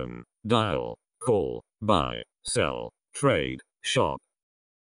 telephone, dial, call, buy, sell, trade, shop.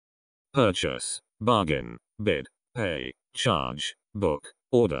 Purchase, bargain, bid, pay, charge, book,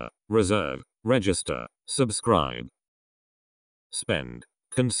 order, reserve, register, subscribe. Spend,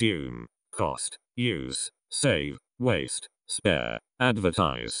 consume, cost, use, save, waste, spare,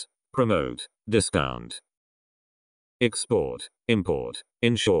 advertise, promote, discount. Export, import,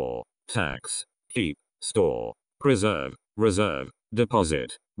 insure, tax, keep, store, preserve, reserve,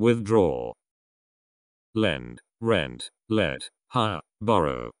 deposit, withdraw. Lend, rent, let, hire,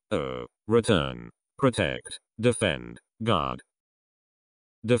 borrow, owe, return, protect, defend, guard.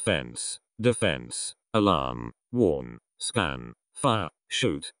 Defense, defense, alarm, warn, scan, fire,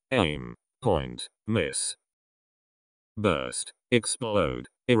 shoot, aim, point, miss. Burst, explode,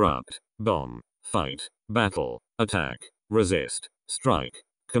 erupt, bomb, fight, battle, attack, resist, strike,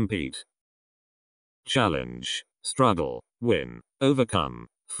 compete. Challenge, struggle, win, overcome,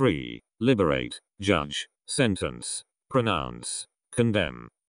 free, liberate, judge, sentence, pronounce, condemn.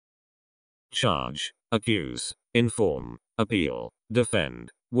 Charge, accuse, inform, appeal,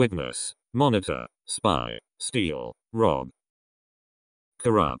 defend, witness, monitor, spy, steal, rob.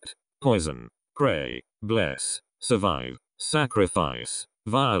 Corrupt, poison, pray, bless, survive, sacrifice,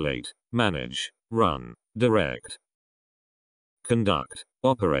 violate, manage, run, direct. Conduct,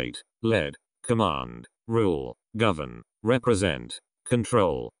 operate, lead, command, rule, govern, represent,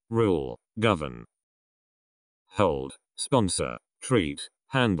 control, rule, govern. Hold, sponsor, treat,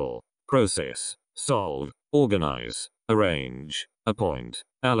 handle, process, solve, organize, arrange, appoint,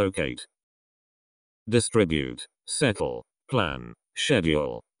 allocate. Distribute, settle, plan,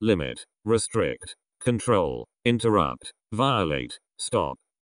 schedule, limit, restrict, control, interrupt, violate, stop.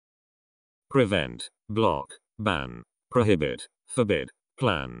 Prevent, block, ban, prohibit, forbid,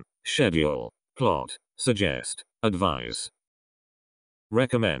 plan, schedule, plot, suggest, advise.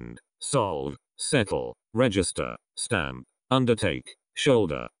 Recommend, solve, settle, register, stamp, undertake,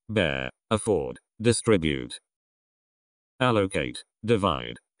 shoulder, bear, afford, distribute. Allocate,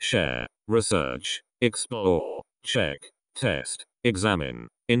 divide, share, research, explore, check, test, examine,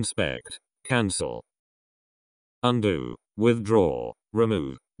 inspect, cancel. Undo, withdraw,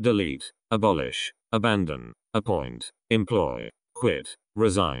 remove, delete, abolish, abandon, appoint, employ, quit,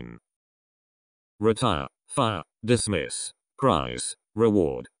 resign. Retire, fire, dismiss, prize,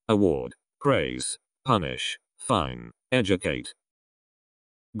 reward, award, praise, punish, fine, educate.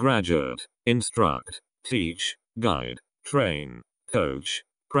 Graduate, instruct, teach, guide, train, coach,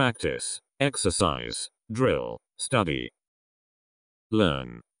 practice, exercise, drill, study.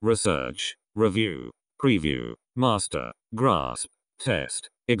 Learn, research, review, preview, master, grasp, test,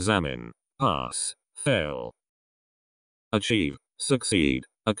 examine, pass, fail. Achieve, succeed,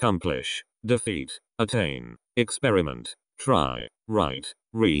 accomplish, defeat, attain, experiment, try, write,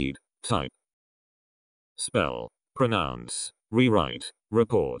 read, type. Spell, pronounce, rewrite,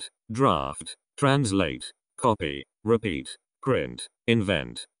 report, draft, translate, copy, repeat, print,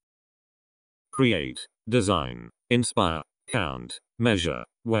 invent. Create, design, inspire, count, measure,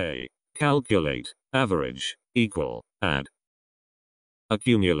 weigh, calculate, average, equal, add.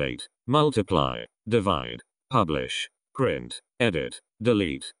 Accumulate, multiply, divide, publish, print, edit,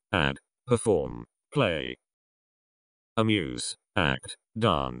 delete, add, perform, play. Amuse, act,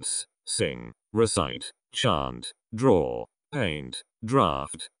 dance, sing, recite, chant, draw, paint,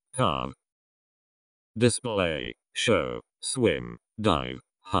 draft, carve. Display, show, swim, dive,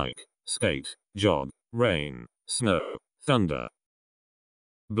 hike, skate, jog, rain, snow, thunder.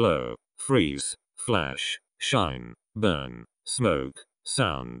 Blow, freeze, flash, shine, burn, smoke,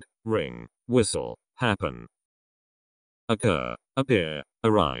 sound, ring, whistle, happen. Occur, appear,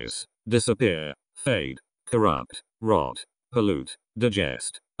 arise, disappear, fade, corrupt, rot, pollute,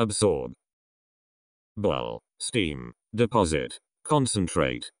 digest, absorb. Boil, steam, deposit,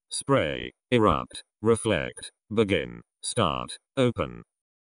 concentrate, spray, erupt, reflect, begin, start, open.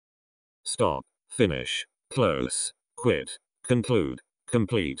 Stop, finish, close, quit, conclude,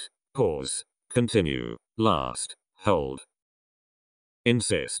 complete, pause, continue, last, hold.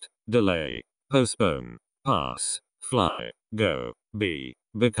 Insist, delay, postpone, pass, fly, go, be,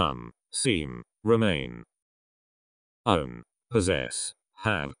 become, seem, remain. Own, possess,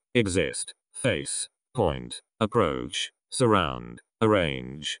 have, exist, face, point, approach, surround,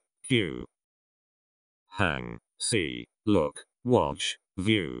 arrange, cue. Hang, see, look, watch,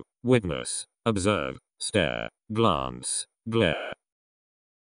 view, witness, observe, stare, glance, glare.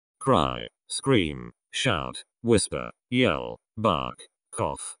 Cry, scream, shout, whisper, yell, bark,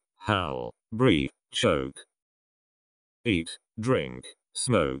 cough, howl, breathe, choke. Eat, drink,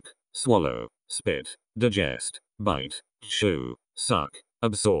 smoke, swallow, spit, digest, bite, chew, suck,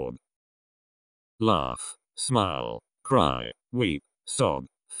 absorb. Laugh, smile, cry, weep, sob,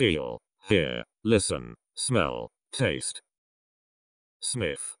 feel, hear, listen, smell, taste.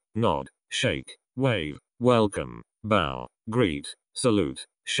 Sniff, nod, shake, wave, welcome, bow, greet, salute,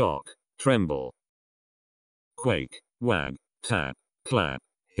 shock, tremble. Quake, wag, tap, clap,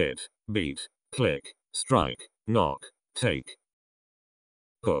 hit, beat, click, strike, knock, take.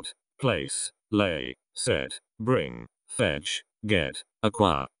 Put, place, lay, set, bring, fetch, get,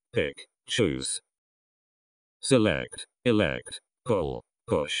 acquire, pick, choose. Select, elect, pull,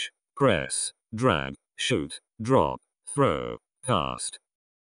 push, press, drag, shoot, drop, throw, cast.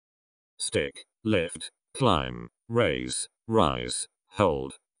 Stick, lift, climb, raise, rise,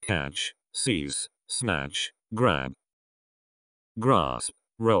 hold, catch, seize, snatch, grab. Grasp,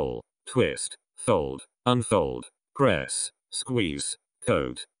 roll, twist, fold, unfold, press, squeeze,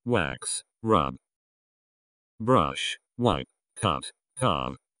 coat, wax, rub. Brush, wipe, cut,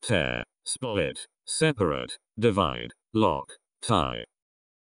 carve, tear, split, separate, divide, lock, tie.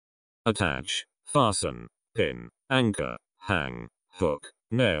 Attach, fasten, pin, anchor, hang, hook,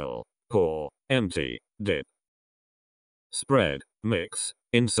 nail, pour, empty, dip. Spread, mix,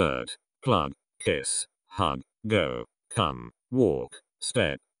 insert, plug, kiss, hug, go, come, walk,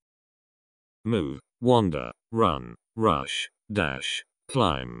 step. Move, wander, run, rush, dash,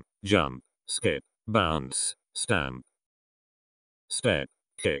 climb, jump, skip, bounce, stamp. Step,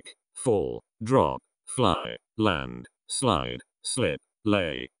 kick, fall, drop, fly, land, slide, slip,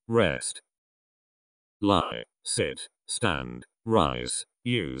 lay, rest. Lie, sit, stand, rise,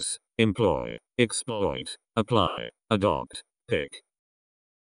 use, employ, exploit, apply, adopt, pick.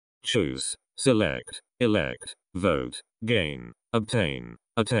 Choose, select, elect, vote, gain, obtain,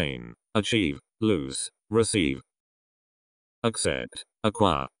 attain, achieve, lose, receive. Accept,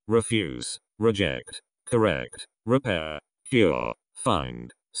 acquire, refuse, reject, correct, repair, cure,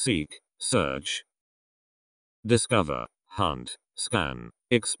 find, seek, search. Discover, hunt, scan,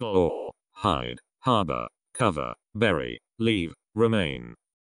 explore, hide, harbor, cover, bury, leave, remain.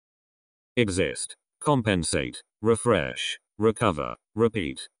 Exist, compensate, refresh, recover,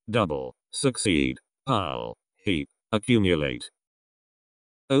 repeat, double, succeed, pile, heap, accumulate.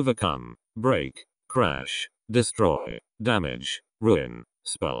 Overcome, break, crash, destroy, damage, ruin,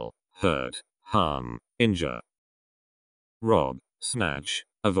 spell, hurt, harm, injure. Rob, snatch,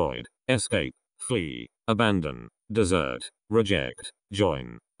 avoid, escape, flee, abandon, desert, reject,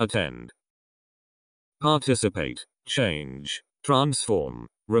 join, attend. Participate, change, transform,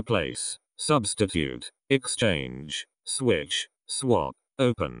 replace, substitute, exchange, switch, swap,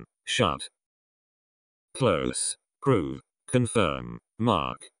 open, shut. Close, prove, confirm,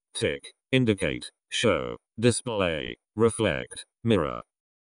 mark, tick, indicate, show, display, reflect, mirror.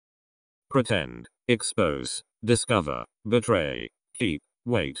 Pretend, expose, discover, betray, keep,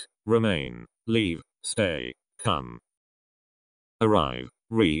 wait, remain, leave, stay, come. Arrive,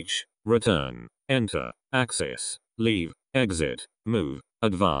 reach, return, enter, access, leave, exit, move,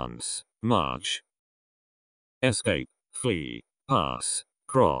 advance, march. Escape, flee, pass,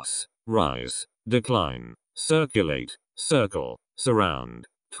 cross, rise, decline, circulate, circle, surround,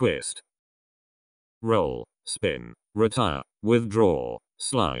 twist. Roll, spin, retire, withdraw,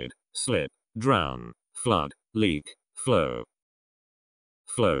 slide, slip, drown, flood, leak, flow,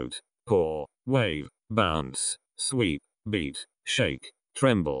 float, pour, wave, bounce, sweep, beat, shake,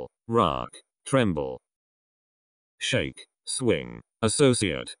 tremble, rock, tremble, shake, swing,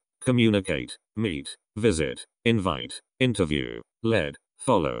 associate, communicate, meet, visit, invite, interview, lead,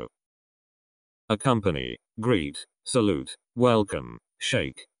 follow, accompany, greet, salute, welcome,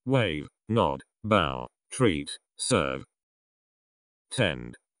 shake, wave, nod, bow, treat, serve,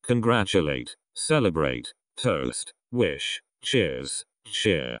 tend, congratulate, celebrate, toast, wish, cheers,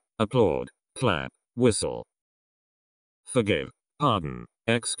 cheer, applaud, clap, whistle, forgive, pardon,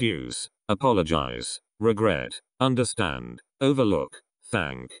 excuse, apologize, regret, understand, overlook,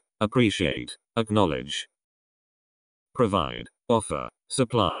 thank, appreciate, acknowledge, provide, offer,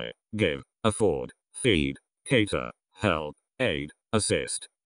 supply, give, afford, feed, cater, help, aid, assist,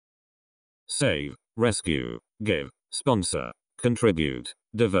 save, rescue, give, sponsor, contribute,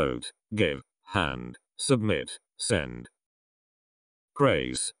 devote, give, hand, submit, send,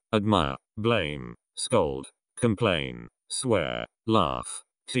 praise, admire, blame, scold, complain, swear, laugh,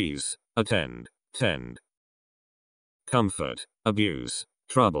 tease, attend, tend, comfort, abuse,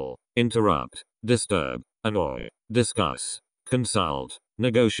 trouble, interrupt, disturb, annoy, discuss, consult,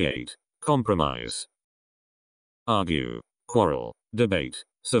 negotiate, compromise, argue, quarrel, debate,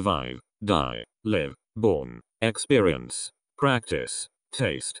 survive, die, live, born, experience, practice,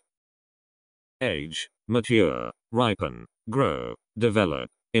 taste, age, mature, ripen, grow, develop,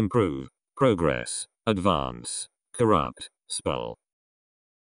 improve, progress, advance, corrupt, spell,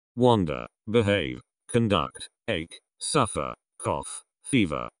 wander, behave, conduct, ache, suffer, cough,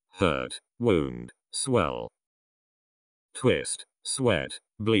 fever, hurt, wound, swell, twist, sweat,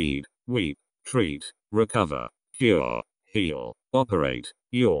 bleed, weep, treat, recover, cure, heal, operate,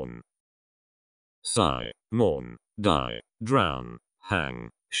 yawn, sigh, mourn, die, drown, hang,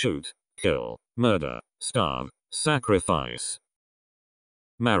 shoot, kill, murder, starve, sacrifice,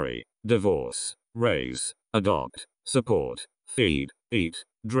 marry, divorce, raise, adopt, support, feed, eat,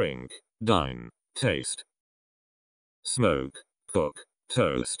 drink, dine, taste, smoke, cook,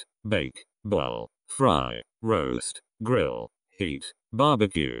 toast, bake, boil, fry, roast, grill, heat,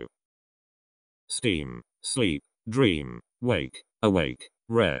 barbecue, steam, sleep, dream, wake, awake,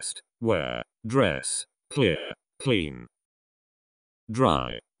 rest, wear, dress, clear, clean,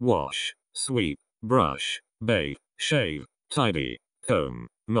 dry, wash, sweep, brush, bathe, shave, tidy, comb,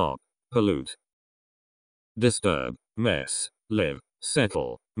 mop, pollute, disturb, mess, live,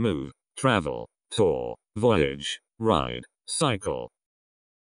 settle, move, travel, tour, voyage, ride, cycle,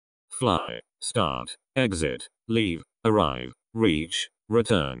 fly, start, exit, leave, arrive, reach,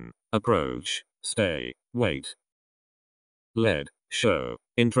 return, approach, stay, wait, lead, show,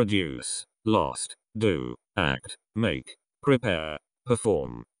 introduce, lost, do, act, make, prepare,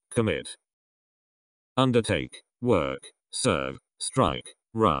 perform, commit, undertake, work, serve, strike,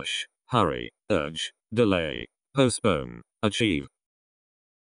 rush, hurry, urge, delay, postpone, achieve,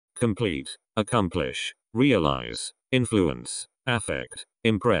 complete, accomplish, realize, influence, affect,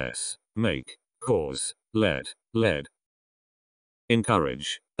 impress, make, cause, let, lead,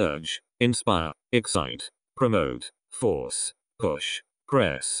 encourage, urge, inspire, excite, promote, force, push,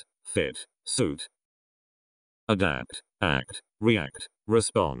 press, fit, suit, adapt, act, react,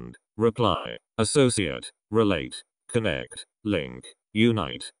 respond, reply, associate, relate, connect, link,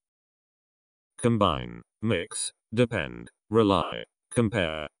 unite, combine, mix, depend, rely,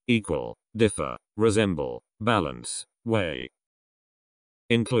 compare, equal, differ, resemble, balance, weigh,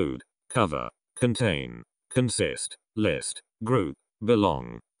 include, cover, contain, consist, list, group,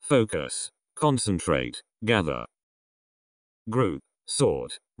 belong, focus, concentrate, gather, group,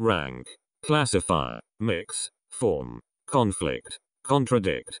 sort, rank, classify, mix, form, conflict,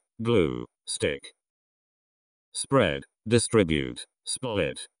 contradict, glue, stick, spread, distribute,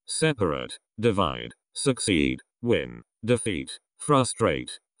 split, separate, divide, succeed, win, defeat,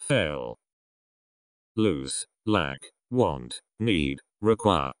 frustrate, fail, lose, lack, want, need,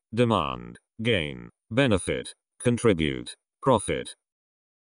 require, demand, gain, benefit, contribute, profit,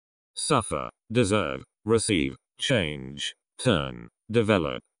 suffer, deserve, receive, change, turn,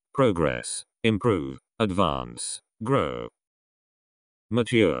 develop, progress, improve, advance, grow,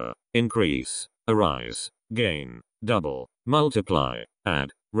 mature, increase, arise, gain, double, multiply,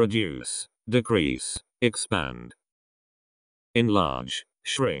 add, reduce, decrease, expand, enlarge,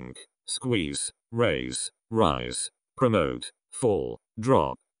 shrink, squeeze, raise, rise, promote, fall,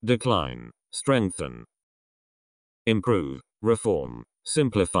 drop, decline, strengthen, improve, reform,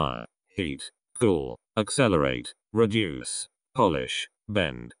 simplify, heat, cool, accelerate, reduce, polish,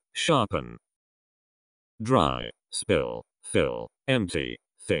 bend, sharpen, dry, spill, fill, empty,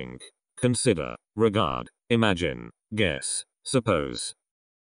 think, consider, regard, imagine, guess, suppose,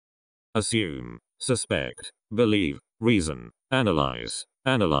 assume, suspect, believe, reason, analyze,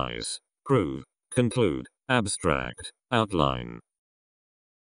 prove, conclude, abstract, outline,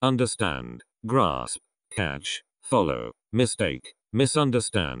 understand, grasp, catch, follow, mistake,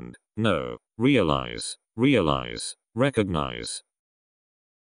 misunderstand, know, realize, recognize,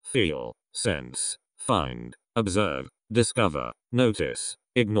 feel, sense, find, observe, discover, notice,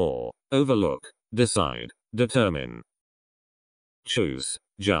 ignore, overlook, decide, determine, choose,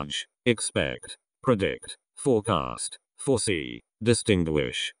 judge, expect, predict, forecast, foresee,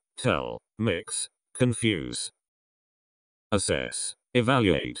 distinguish, tell, mix, confuse, assess,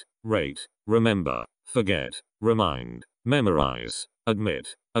 evaluate, rate, remember, forget, remind, memorize,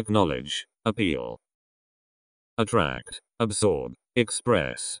 admit, acknowledge, appeal, attract, absorb,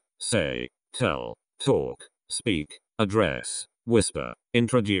 express, say, tell, talk, speak, address, whisper,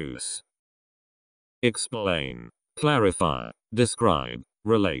 introduce, explain, clarify, describe,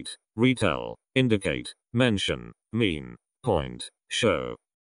 relate, retell, indicate, mention, mean, point, show,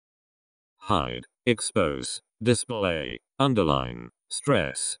 hide, expose, display, underline,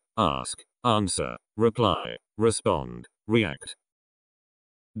 stress, ask, answer, reply, respond, react,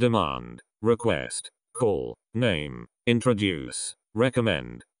 demand, request, call, name, introduce,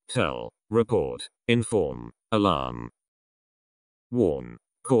 recommend, tell, report, inform, alarm, warn,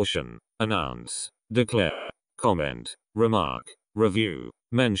 caution, announce, declare, comment, remark, review,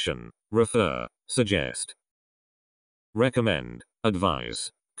 mention, refer, suggest, recommend,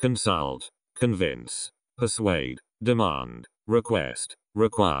 advise, consult, convince, persuade, demand, request,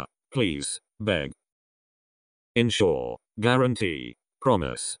 require, please, beg, ensure, guarantee,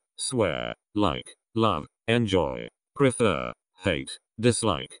 promise, swear, like, love, enjoy, prefer, hate,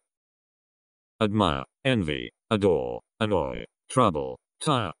 dislike, admire, envy, adore, annoy, trouble,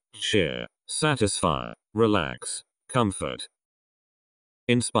 tire, cheer, satisfy, relax, comfort,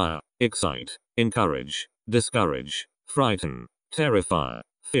 inspire, excite, encourage, discourage, frighten, terrify,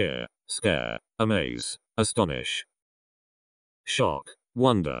 fear, scare, amaze, astonish, shock,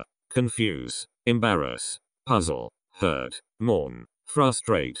 wonder, confuse, embarrass, puzzle, hurt, mourn,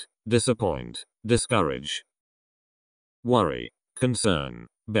 frustrate, disappoint, discourage, worry, concern,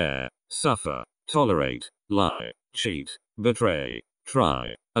 bear, suffer, tolerate, lie, cheat, betray,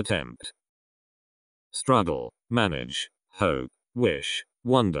 try, attempt, struggle, manage, hope, wish,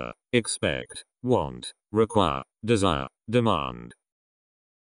 wonder, expect, want, require, desire, demand,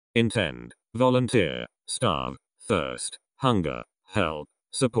 intend, volunteer, starve, thirst, hunger, help,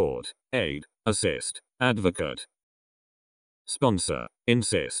 support, aid, assist, advocate, sponsor,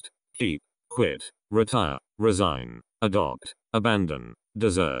 insist, keep, quit, retire, resign, adopt, abandon,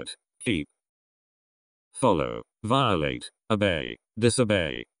 desert, keep, follow, violate, obey,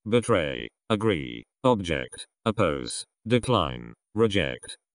 disobey, betray, agree, object, oppose, decline,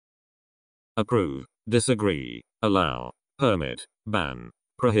 reject, approve, disagree, allow, permit, ban,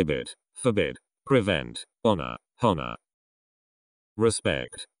 prohibit, forbid, prevent, honor,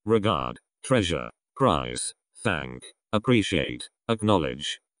 respect, regard, treasure, prize, thank, appreciate,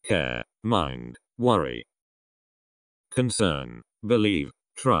 acknowledge, care, mind, worry, concern, believe,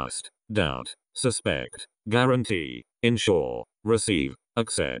 trust, doubt, suspect, guarantee, ensure, receive,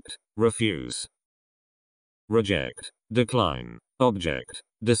 accept, refuse, reject, decline, object,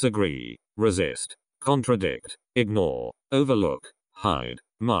 disagree, resist, contradict, ignore, overlook, hide,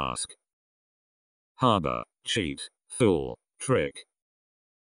 mask, harbor, cheat, fool, trick,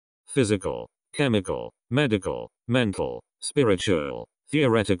 physical, chemical, medical, mental, spiritual,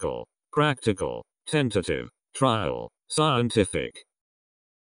 theoretical, practical, tentative, trial, scientific,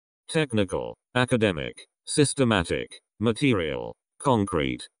 technical, academic, systematic, material,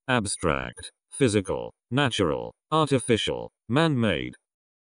 concrete, abstract, physical, natural, artificial, man-made,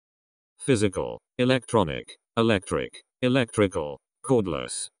 physical, electronic, electric, electrical,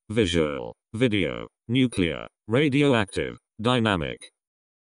 cordless, visual, video, nuclear, radioactive, dynamic,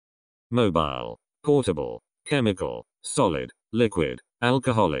 mobile, portable, chemical, solid, liquid,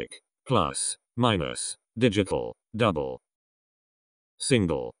 alcoholic, plus, minus, digital, double,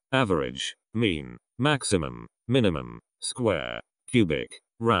 single, average, mean, maximum, minimum, square, cubic,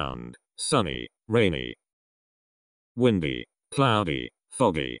 round, sunny, rainy, windy, cloudy,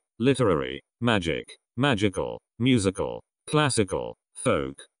 foggy, literary, magic, magical, musical, classical,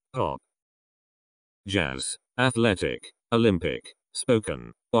 folk, pop, jazz, athletic, Olympic,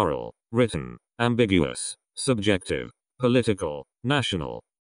 spoken, oral, written, ambiguous, subjective, political, national,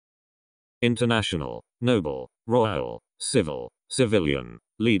 international, noble, royal, civil, civilian,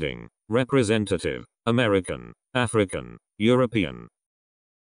 leading, representative, American, African, European,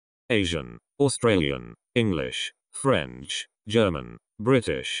 Asian, Australian, English, French, German,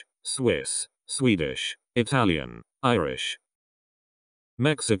 British, Swiss, Swedish, Italian, Irish,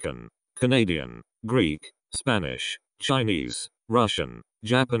 Mexican, Canadian, Greek, Spanish, Chinese, Russian,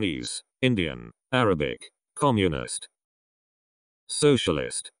 Japanese, Indian, Arabic, Communist,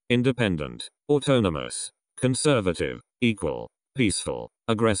 Socialist, Independent, Autonomous, Conservative, Equal, Peaceful,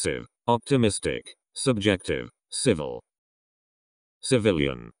 Aggressive, Optimistic, Subjective, Civil,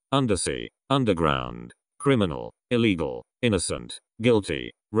 Civilian, Undersea, Underground, Criminal, Illegal, Innocent,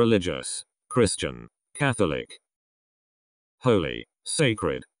 Guilty, Religious, Christian, Catholic, Holy,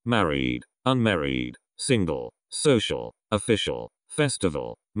 Sacred, Married, Unmarried, Single, Social, Official,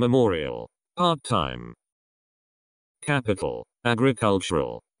 Festival, Memorial, Part-time, Capital,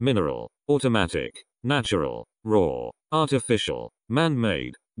 Agricultural, Mineral, Automatic, Natural, Raw, Artificial,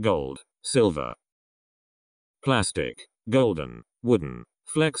 Man-made, Gold, Silver, Plastic, Golden, Wooden,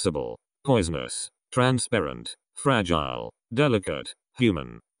 Flexible, Poisonous, Transparent, Fragile, Delicate,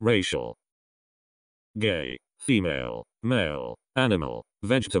 Human, Racial, Gay, Female, Male, Animal,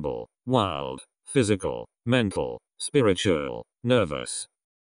 Vegetable, Wild, Physical, Mental, Spiritual, Nervous,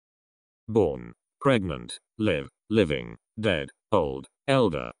 Born, Pregnant, Live, Living, Dead, Old,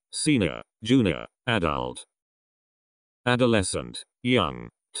 Elder, Senior, Junior, Adult, Adolescent, Young,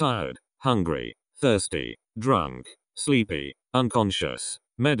 Tired, Hungry, Thirsty, Drunk, Sleepy, Unconscious,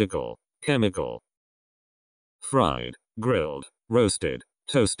 Medical, Chemical, Fried, Grilled, Roasted,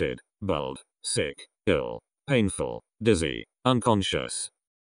 Toasted, Bald, Sick, Ill, Painful, Dizzy, Unconscious,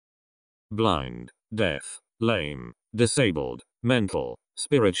 Blind, Deaf, Lame, Disabled, Mental,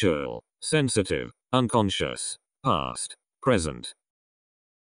 Spiritual, Sensitive, Unconscious, Past, Present,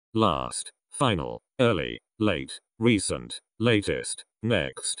 Last, Final, Early, Late, Recent, Latest,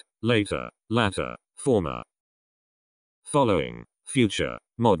 Next, Later, Latter, Former, Following, Future,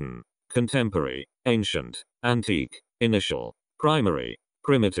 Modern, Contemporary, Ancient, Antique, Initial, Primary,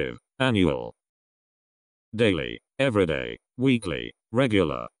 Primitive, Annual, Daily, Everyday, Weekly,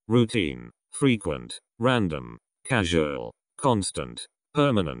 Regular, Routine, Frequent, Random, Casual, Constant,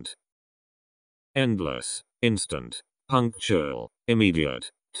 Permanent, Endless, Instant, Punctual, Immediate,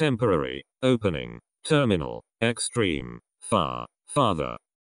 Temporary, Opening, Terminal, Extreme, Far, Farther,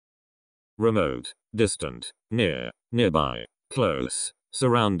 Remote, Distant, Near, Nearby, Close,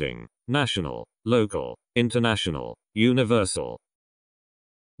 Surrounding, National, Local, International, Universal,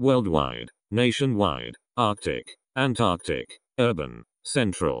 Worldwide, Nationwide, Arctic, Antarctic, Urban,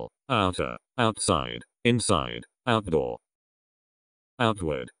 Central, Outer, Outside, Inside, Outdoor,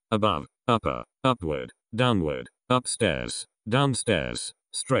 Outward, Above, Upper, Upward, Downward, Upstairs, Downstairs,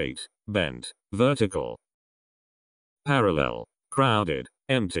 Straight, Bent, Vertical, Parallel, Crowded,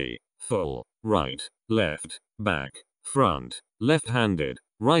 Empty, Full, Right, Left, Back, Front, Left-handed,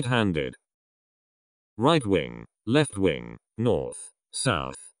 Right-handed, Right wing, left wing, North,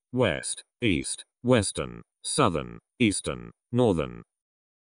 South, West, East, Western, Southern, Eastern, Northern,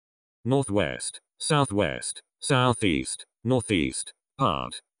 Northwest, Southwest, Southeast, Northeast,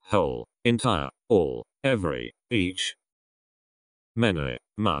 Part, Whole, Entire, All, Every, Each, Many,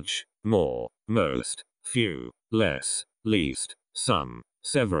 Much, More, Most, Few, Less, Least, Some,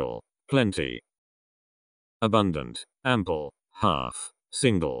 Several, Plenty, Abundant, Ample, Half,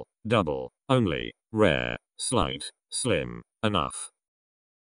 Single, Double, Only, Rare, Slight, Slim, Enough,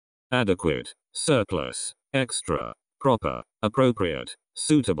 Adequate, Surplus, Extra, Proper, Appropriate,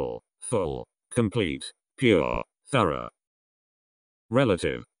 Suitable, Full, Complete, Pure, Thorough,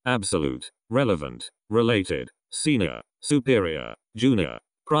 Relative, Absolute, Relevant, Related, Senior, Superior, Junior,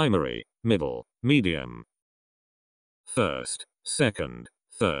 Primary, Middle, Medium, First, Second,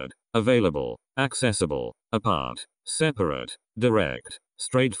 Third, Available, Accessible, Apart, Separate, Direct,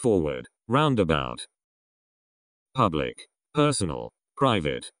 Straightforward, Roundabout, Public, Personal,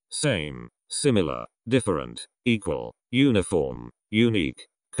 Private, Same, Similar, Different, Equal, Uniform, Unique,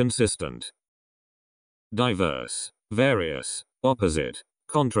 Consistent, Diverse, Various, Opposite,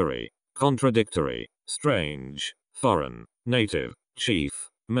 Contrary, Contradictory, Strange, Foreign, Native, Chief,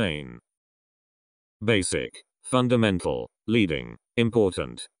 Main, Basic, Fundamental, Leading,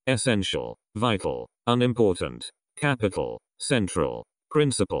 Important, Essential, Vital, Unimportant, Capital, Central,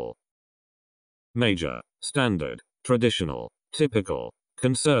 Principal, Major, Standard, Traditional, Typical,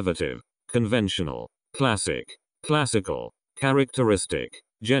 Conservative, Conventional, Classic, Classical, Characteristic,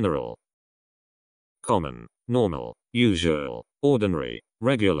 General, Common, Normal, Usual, Ordinary,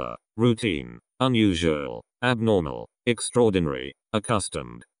 Regular, Routine, Unusual, Abnormal, Extraordinary,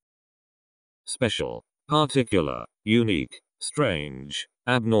 Accustomed, Special, Particular, Unique, Strange,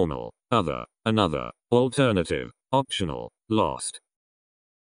 Abnormal, other, another, alternative, optional, lost.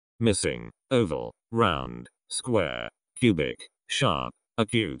 Missing, oval, round, square, cubic, sharp,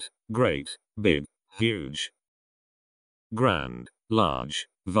 acute, great, big, huge. Grand, large,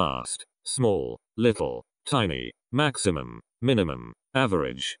 vast, small, little, tiny, maximum, minimum,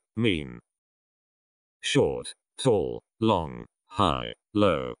 average, mean. Short, tall, long, high,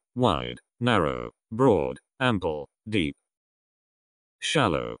 low, wide, narrow, broad, ample, deep.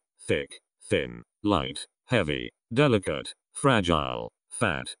 Shallow, thick, thin, light, heavy, delicate, fragile,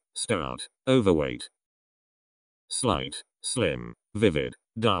 fat, stout, overweight. Slight, slim, vivid,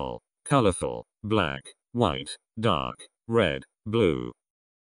 dull, colorful, black, white, dark, red, blue.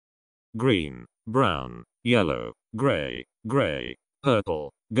 Green, brown, yellow, gray,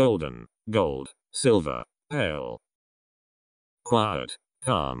 purple, golden, gold, silver, pale. Quiet,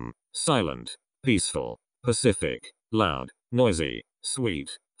 calm, silent, peaceful, pacific, loud, noisy,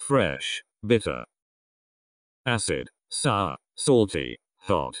 sweet, fresh, bitter. Acid, sour, salty,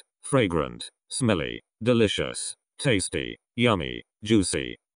 hot, fragrant, smelly, delicious, tasty, yummy,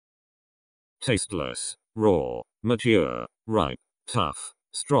 juicy. Tasteless, raw, mature, ripe, tough,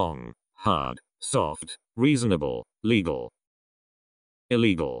 strong, hard, soft, reasonable, legal.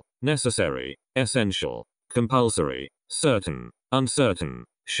 Illegal, necessary, essential, compulsory, certain, uncertain,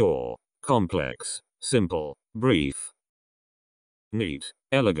 sure, complex, simple, brief. Neat,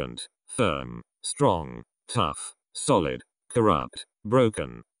 elegant, firm, strong, tough, solid, corrupt,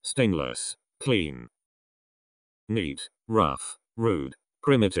 broken, stainless, clean. Neat, rough, rude,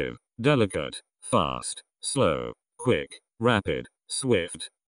 primitive, delicate, fast, slow, quick, rapid, swift.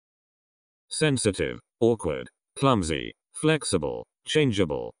 Sensitive, awkward, clumsy, flexible,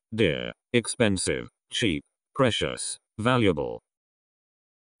 changeable, dear, expensive, cheap, precious, valuable.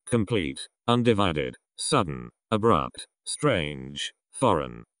 Complete, undivided, sudden, abrupt, strange,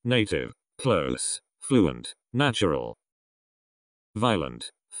 foreign, native, close, fluent, natural.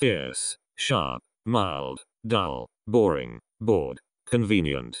 Violent, fierce, sharp, mild, dull, boring, bored,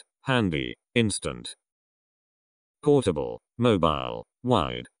 convenient, handy, instant. Portable, mobile,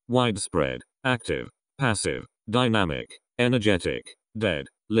 wide, widespread, active, passive, dynamic, energetic, dead,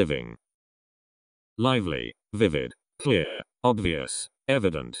 living. Lively, vivid, clear, obvious,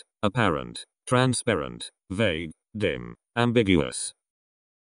 evident, apparent, transparent, vague, dim, ambiguous.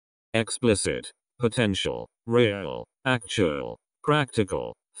 Explicit, potential, real, actual,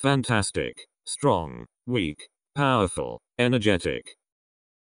 practical, fantastic, strong, weak, powerful, energetic.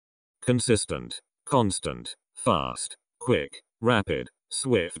 Consistent, constant, fast, quick, rapid,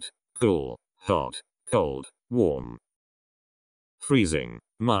 swift, cool, hot, cold, warm. Freezing,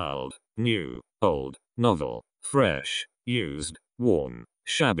 mild, new, old, novel, fresh, used, worn,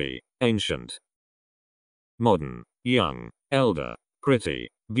 shabby, ancient. Modern, young, elder, pretty,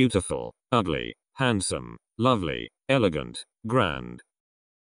 beautiful, ugly, handsome, lovely, elegant, grand.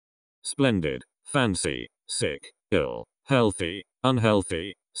 Splendid, fancy, sick, ill, healthy,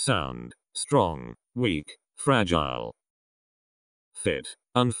 unhealthy, sound, strong, weak, fragile. Fit,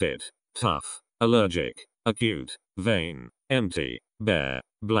 unfit, tough, allergic, acute, vain, empty, bare,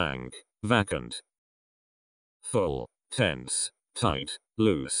 blank, vacant. Full, tense, tight,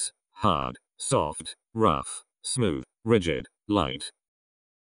 loose, hard, soft, rough, smooth, rigid, light.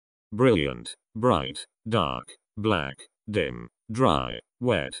 Brilliant, bright, dark, black, dim, dry,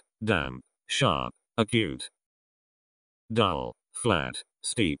 wet, damp, sharp, acute. Dull, flat,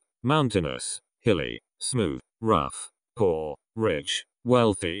 steep, mountainous, hilly, smooth, rough, poor, rich,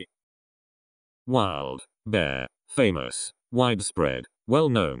 wealthy. Wild, bare, famous, widespread,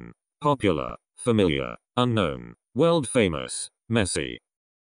 well-known, popular, familiar, unknown, world-famous, messy.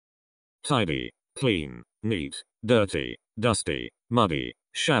 Tidy, clean, neat, dirty, dusty, muddy,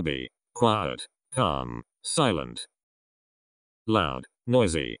 shabby, quiet, calm, silent. Loud,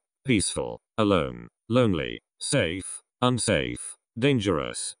 noisy, peaceful, alone, lonely, safe, unsafe,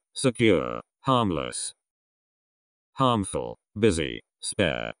 dangerous, secure, harmless. Harmful, busy,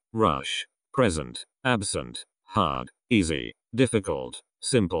 spare, rush, present, absent, hard, easy, difficult,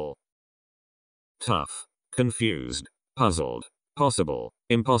 simple. Tough, confused, puzzled, possible,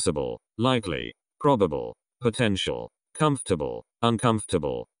 impossible, likely, probable, potential, comfortable,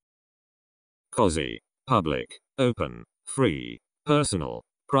 uncomfortable. Cozy, public, open, free, personal,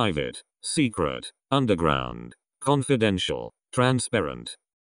 private, secret, underground, confidential, transparent.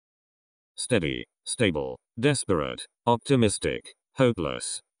 Steady, stable, desperate, optimistic,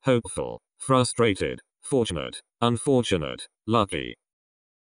 hopeless, hopeful, frustrated, fortunate, unfortunate, lucky.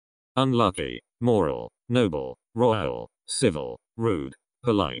 Unlucky, moral, noble, royal, civil, rude,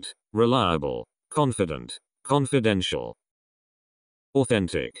 polite, reliable, confident, confidential.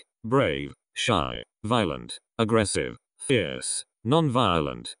 Authentic, brave, shy, violent, aggressive, fierce,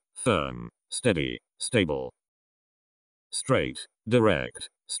 non-violent, firm, steady, stable. Straight, direct,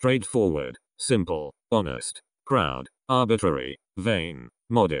 straightforward, simple, honest, proud, arbitrary, vain,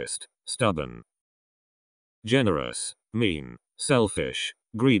 modest, stubborn. Generous, mean, selfish,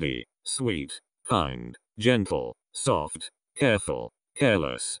 greedy, sweet, kind, gentle, soft, careful,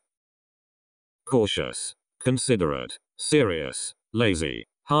 careless. Cautious, considerate, serious, lazy,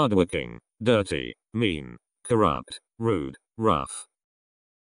 hardworking, dirty, mean, corrupt, rude, rough.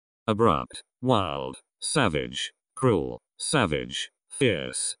 Abrupt, wild, savage, cruel, savage,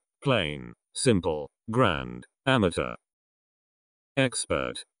 fierce, plain, simple, grand, amateur.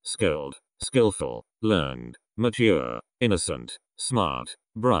 Expert, skilled, skillful, learned, mature, innocent, smart,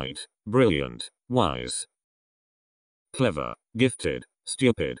 bright, brilliant, wise. Clever, gifted,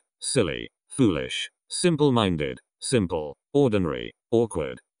 stupid, silly, foolish, simple-minded, simple, ordinary,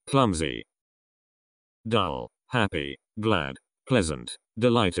 awkward, clumsy. Dull, happy, glad, pleasant,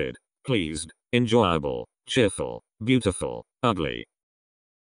 delighted, pleased, enjoyable, cheerful, beautiful, ugly.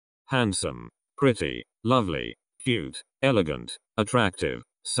 Handsome, pretty, lovely, cute, elegant, attractive,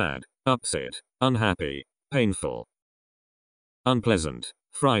 sad, upset, unhappy, painful. Unpleasant,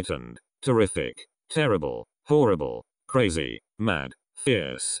 frightened, terrific, terrible, horrible, crazy, mad,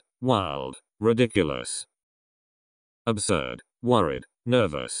 fierce, wild, ridiculous. Absurd, worried,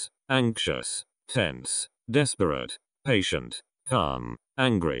 nervous, anxious, tense, desperate, patient, calm,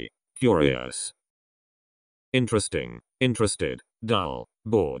 angry, curious. Interesting, interested, dull,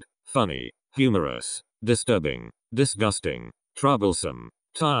 bored, funny, humorous, disturbing, disgusting, troublesome,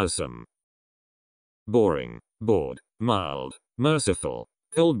 tiresome. Boring, bored, mild, merciful,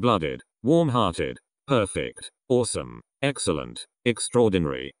 cold-blooded, warm-hearted, perfect, awesome, excellent,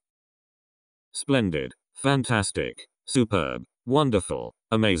 extraordinary. Splendid, fantastic, superb, wonderful,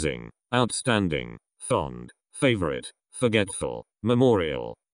 amazing, outstanding, fond, favorite, forgetful,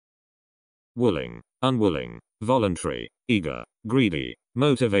 memorial. Willing, unwilling, voluntary, eager, greedy,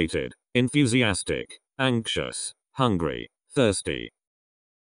 motivated, enthusiastic, anxious, hungry, thirsty.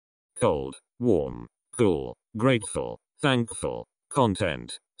 Cold, warm, cool, grateful, thankful,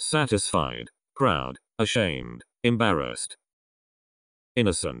 content, satisfied, proud, ashamed, embarrassed.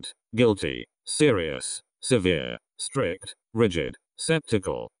 Innocent, guilty, serious, severe, strict, rigid,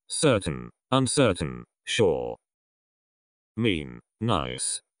 skeptical, certain, uncertain, sure. Mean,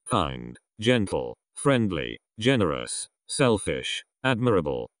 nice, kind, gentle, friendly, generous, selfish,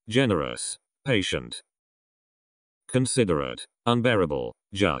 admirable, generous, patient. Considerate, unbearable,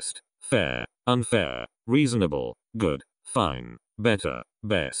 just, fair, unfair, reasonable, good, fine, better,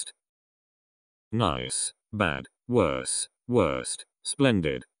 best. Nice, bad, worse, worst,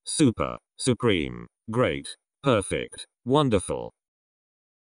 splendid, super, supreme, great, perfect, wonderful.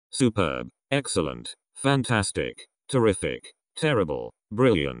 Superb, excellent, fantastic, terrific, terrible,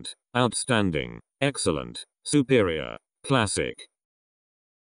 brilliant, outstanding, excellent, superior, classic.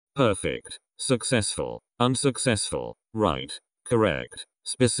 Perfect, successful, unsuccessful, right, correct,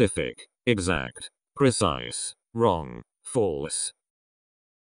 specific, exact, precise, wrong, false.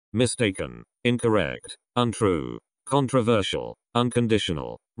 Mistaken, incorrect, untrue, controversial,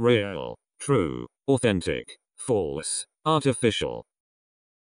 unconditional, real, true, authentic, false, artificial.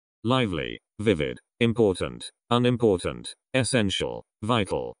 Lively, vivid, important, unimportant, essential,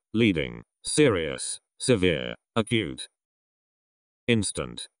 vital, leading, serious, severe, acute.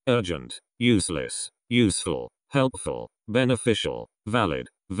 Instant, urgent, useless, useful, helpful, beneficial, valid,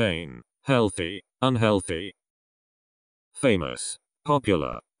 vain, healthy, unhealthy. Famous,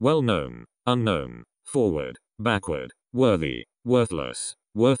 popular, well-known, unknown, forward, backward, worthy, worthless,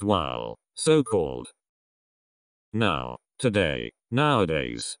 worthwhile, so-called. Now, today,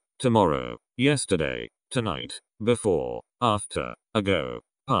 nowadays, tomorrow, yesterday, tonight, before, after, ago,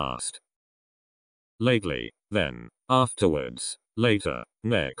 past. Lately, then, afterwards, later,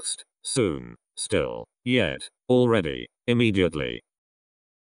 next, soon, still, yet, already, immediately.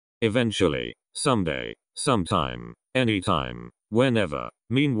 Eventually, someday, sometime, anytime, whenever,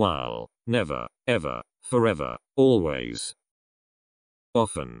 meanwhile, never, ever, forever, always.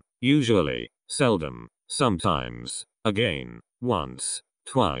 Often, usually, seldom, sometimes, again, once,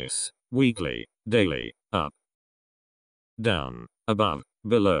 twice, weekly, daily, up, down, above,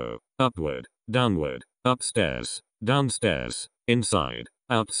 below, upward, downward, upstairs, downstairs, inside,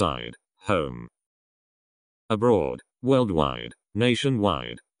 outside, home. Abroad, worldwide,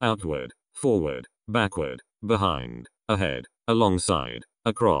 nationwide, outward, forward, backward, behind, ahead, alongside,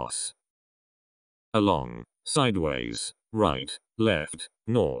 across. Along, sideways, right, left,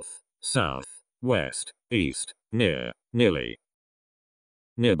 north, south, west, east, near, nearly.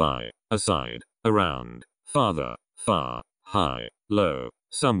 nearby, aside, around, farther, far, high, low,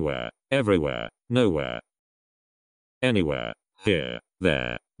 somewhere, everywhere, nowhere, anywhere, here,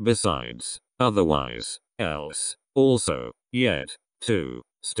 there, besides, otherwise, else, also, yet, too,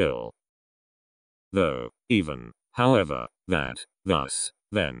 still, though, even, however, that, thus,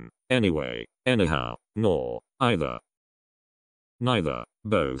 then, anyway, anyhow, nor, either, neither,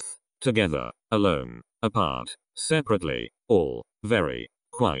 both, together, alone, apart, separately, all, very,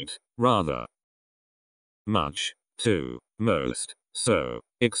 quite, rather, much, too, most, so,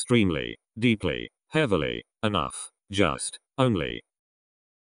 extremely, deeply, heavily, enough, just, only,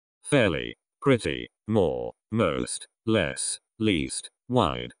 fairly, pretty, more, most, less, least,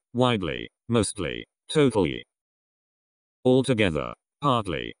 wide, widely, mostly, totally, altogether,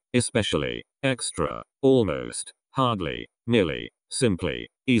 partly, especially, extra, almost, hardly, merely, simply,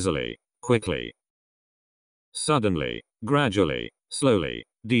 easily, quickly, suddenly, gradually, slowly,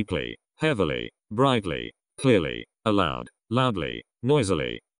 deeply, heavily, brightly, clearly, aloud, loudly,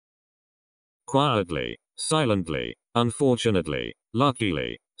 noisily, quietly, silently, unfortunately,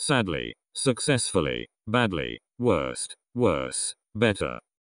 luckily, sadly, successfully, badly, worst, worse, better,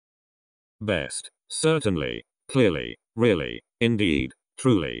 best, certainly, clearly, really, indeed,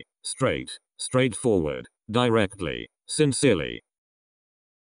 truly, straight, straightforward, directly, sincerely,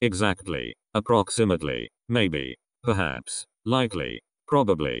 exactly, approximately, maybe, perhaps, likely,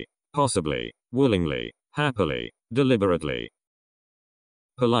 probably, possibly, willingly, happily, deliberately,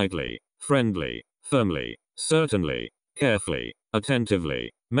 politely, friendly, firmly, certainly, carefully,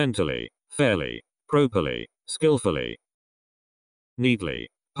 attentively, mentally, fairly, properly, skillfully, neatly,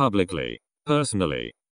 publicly, personally,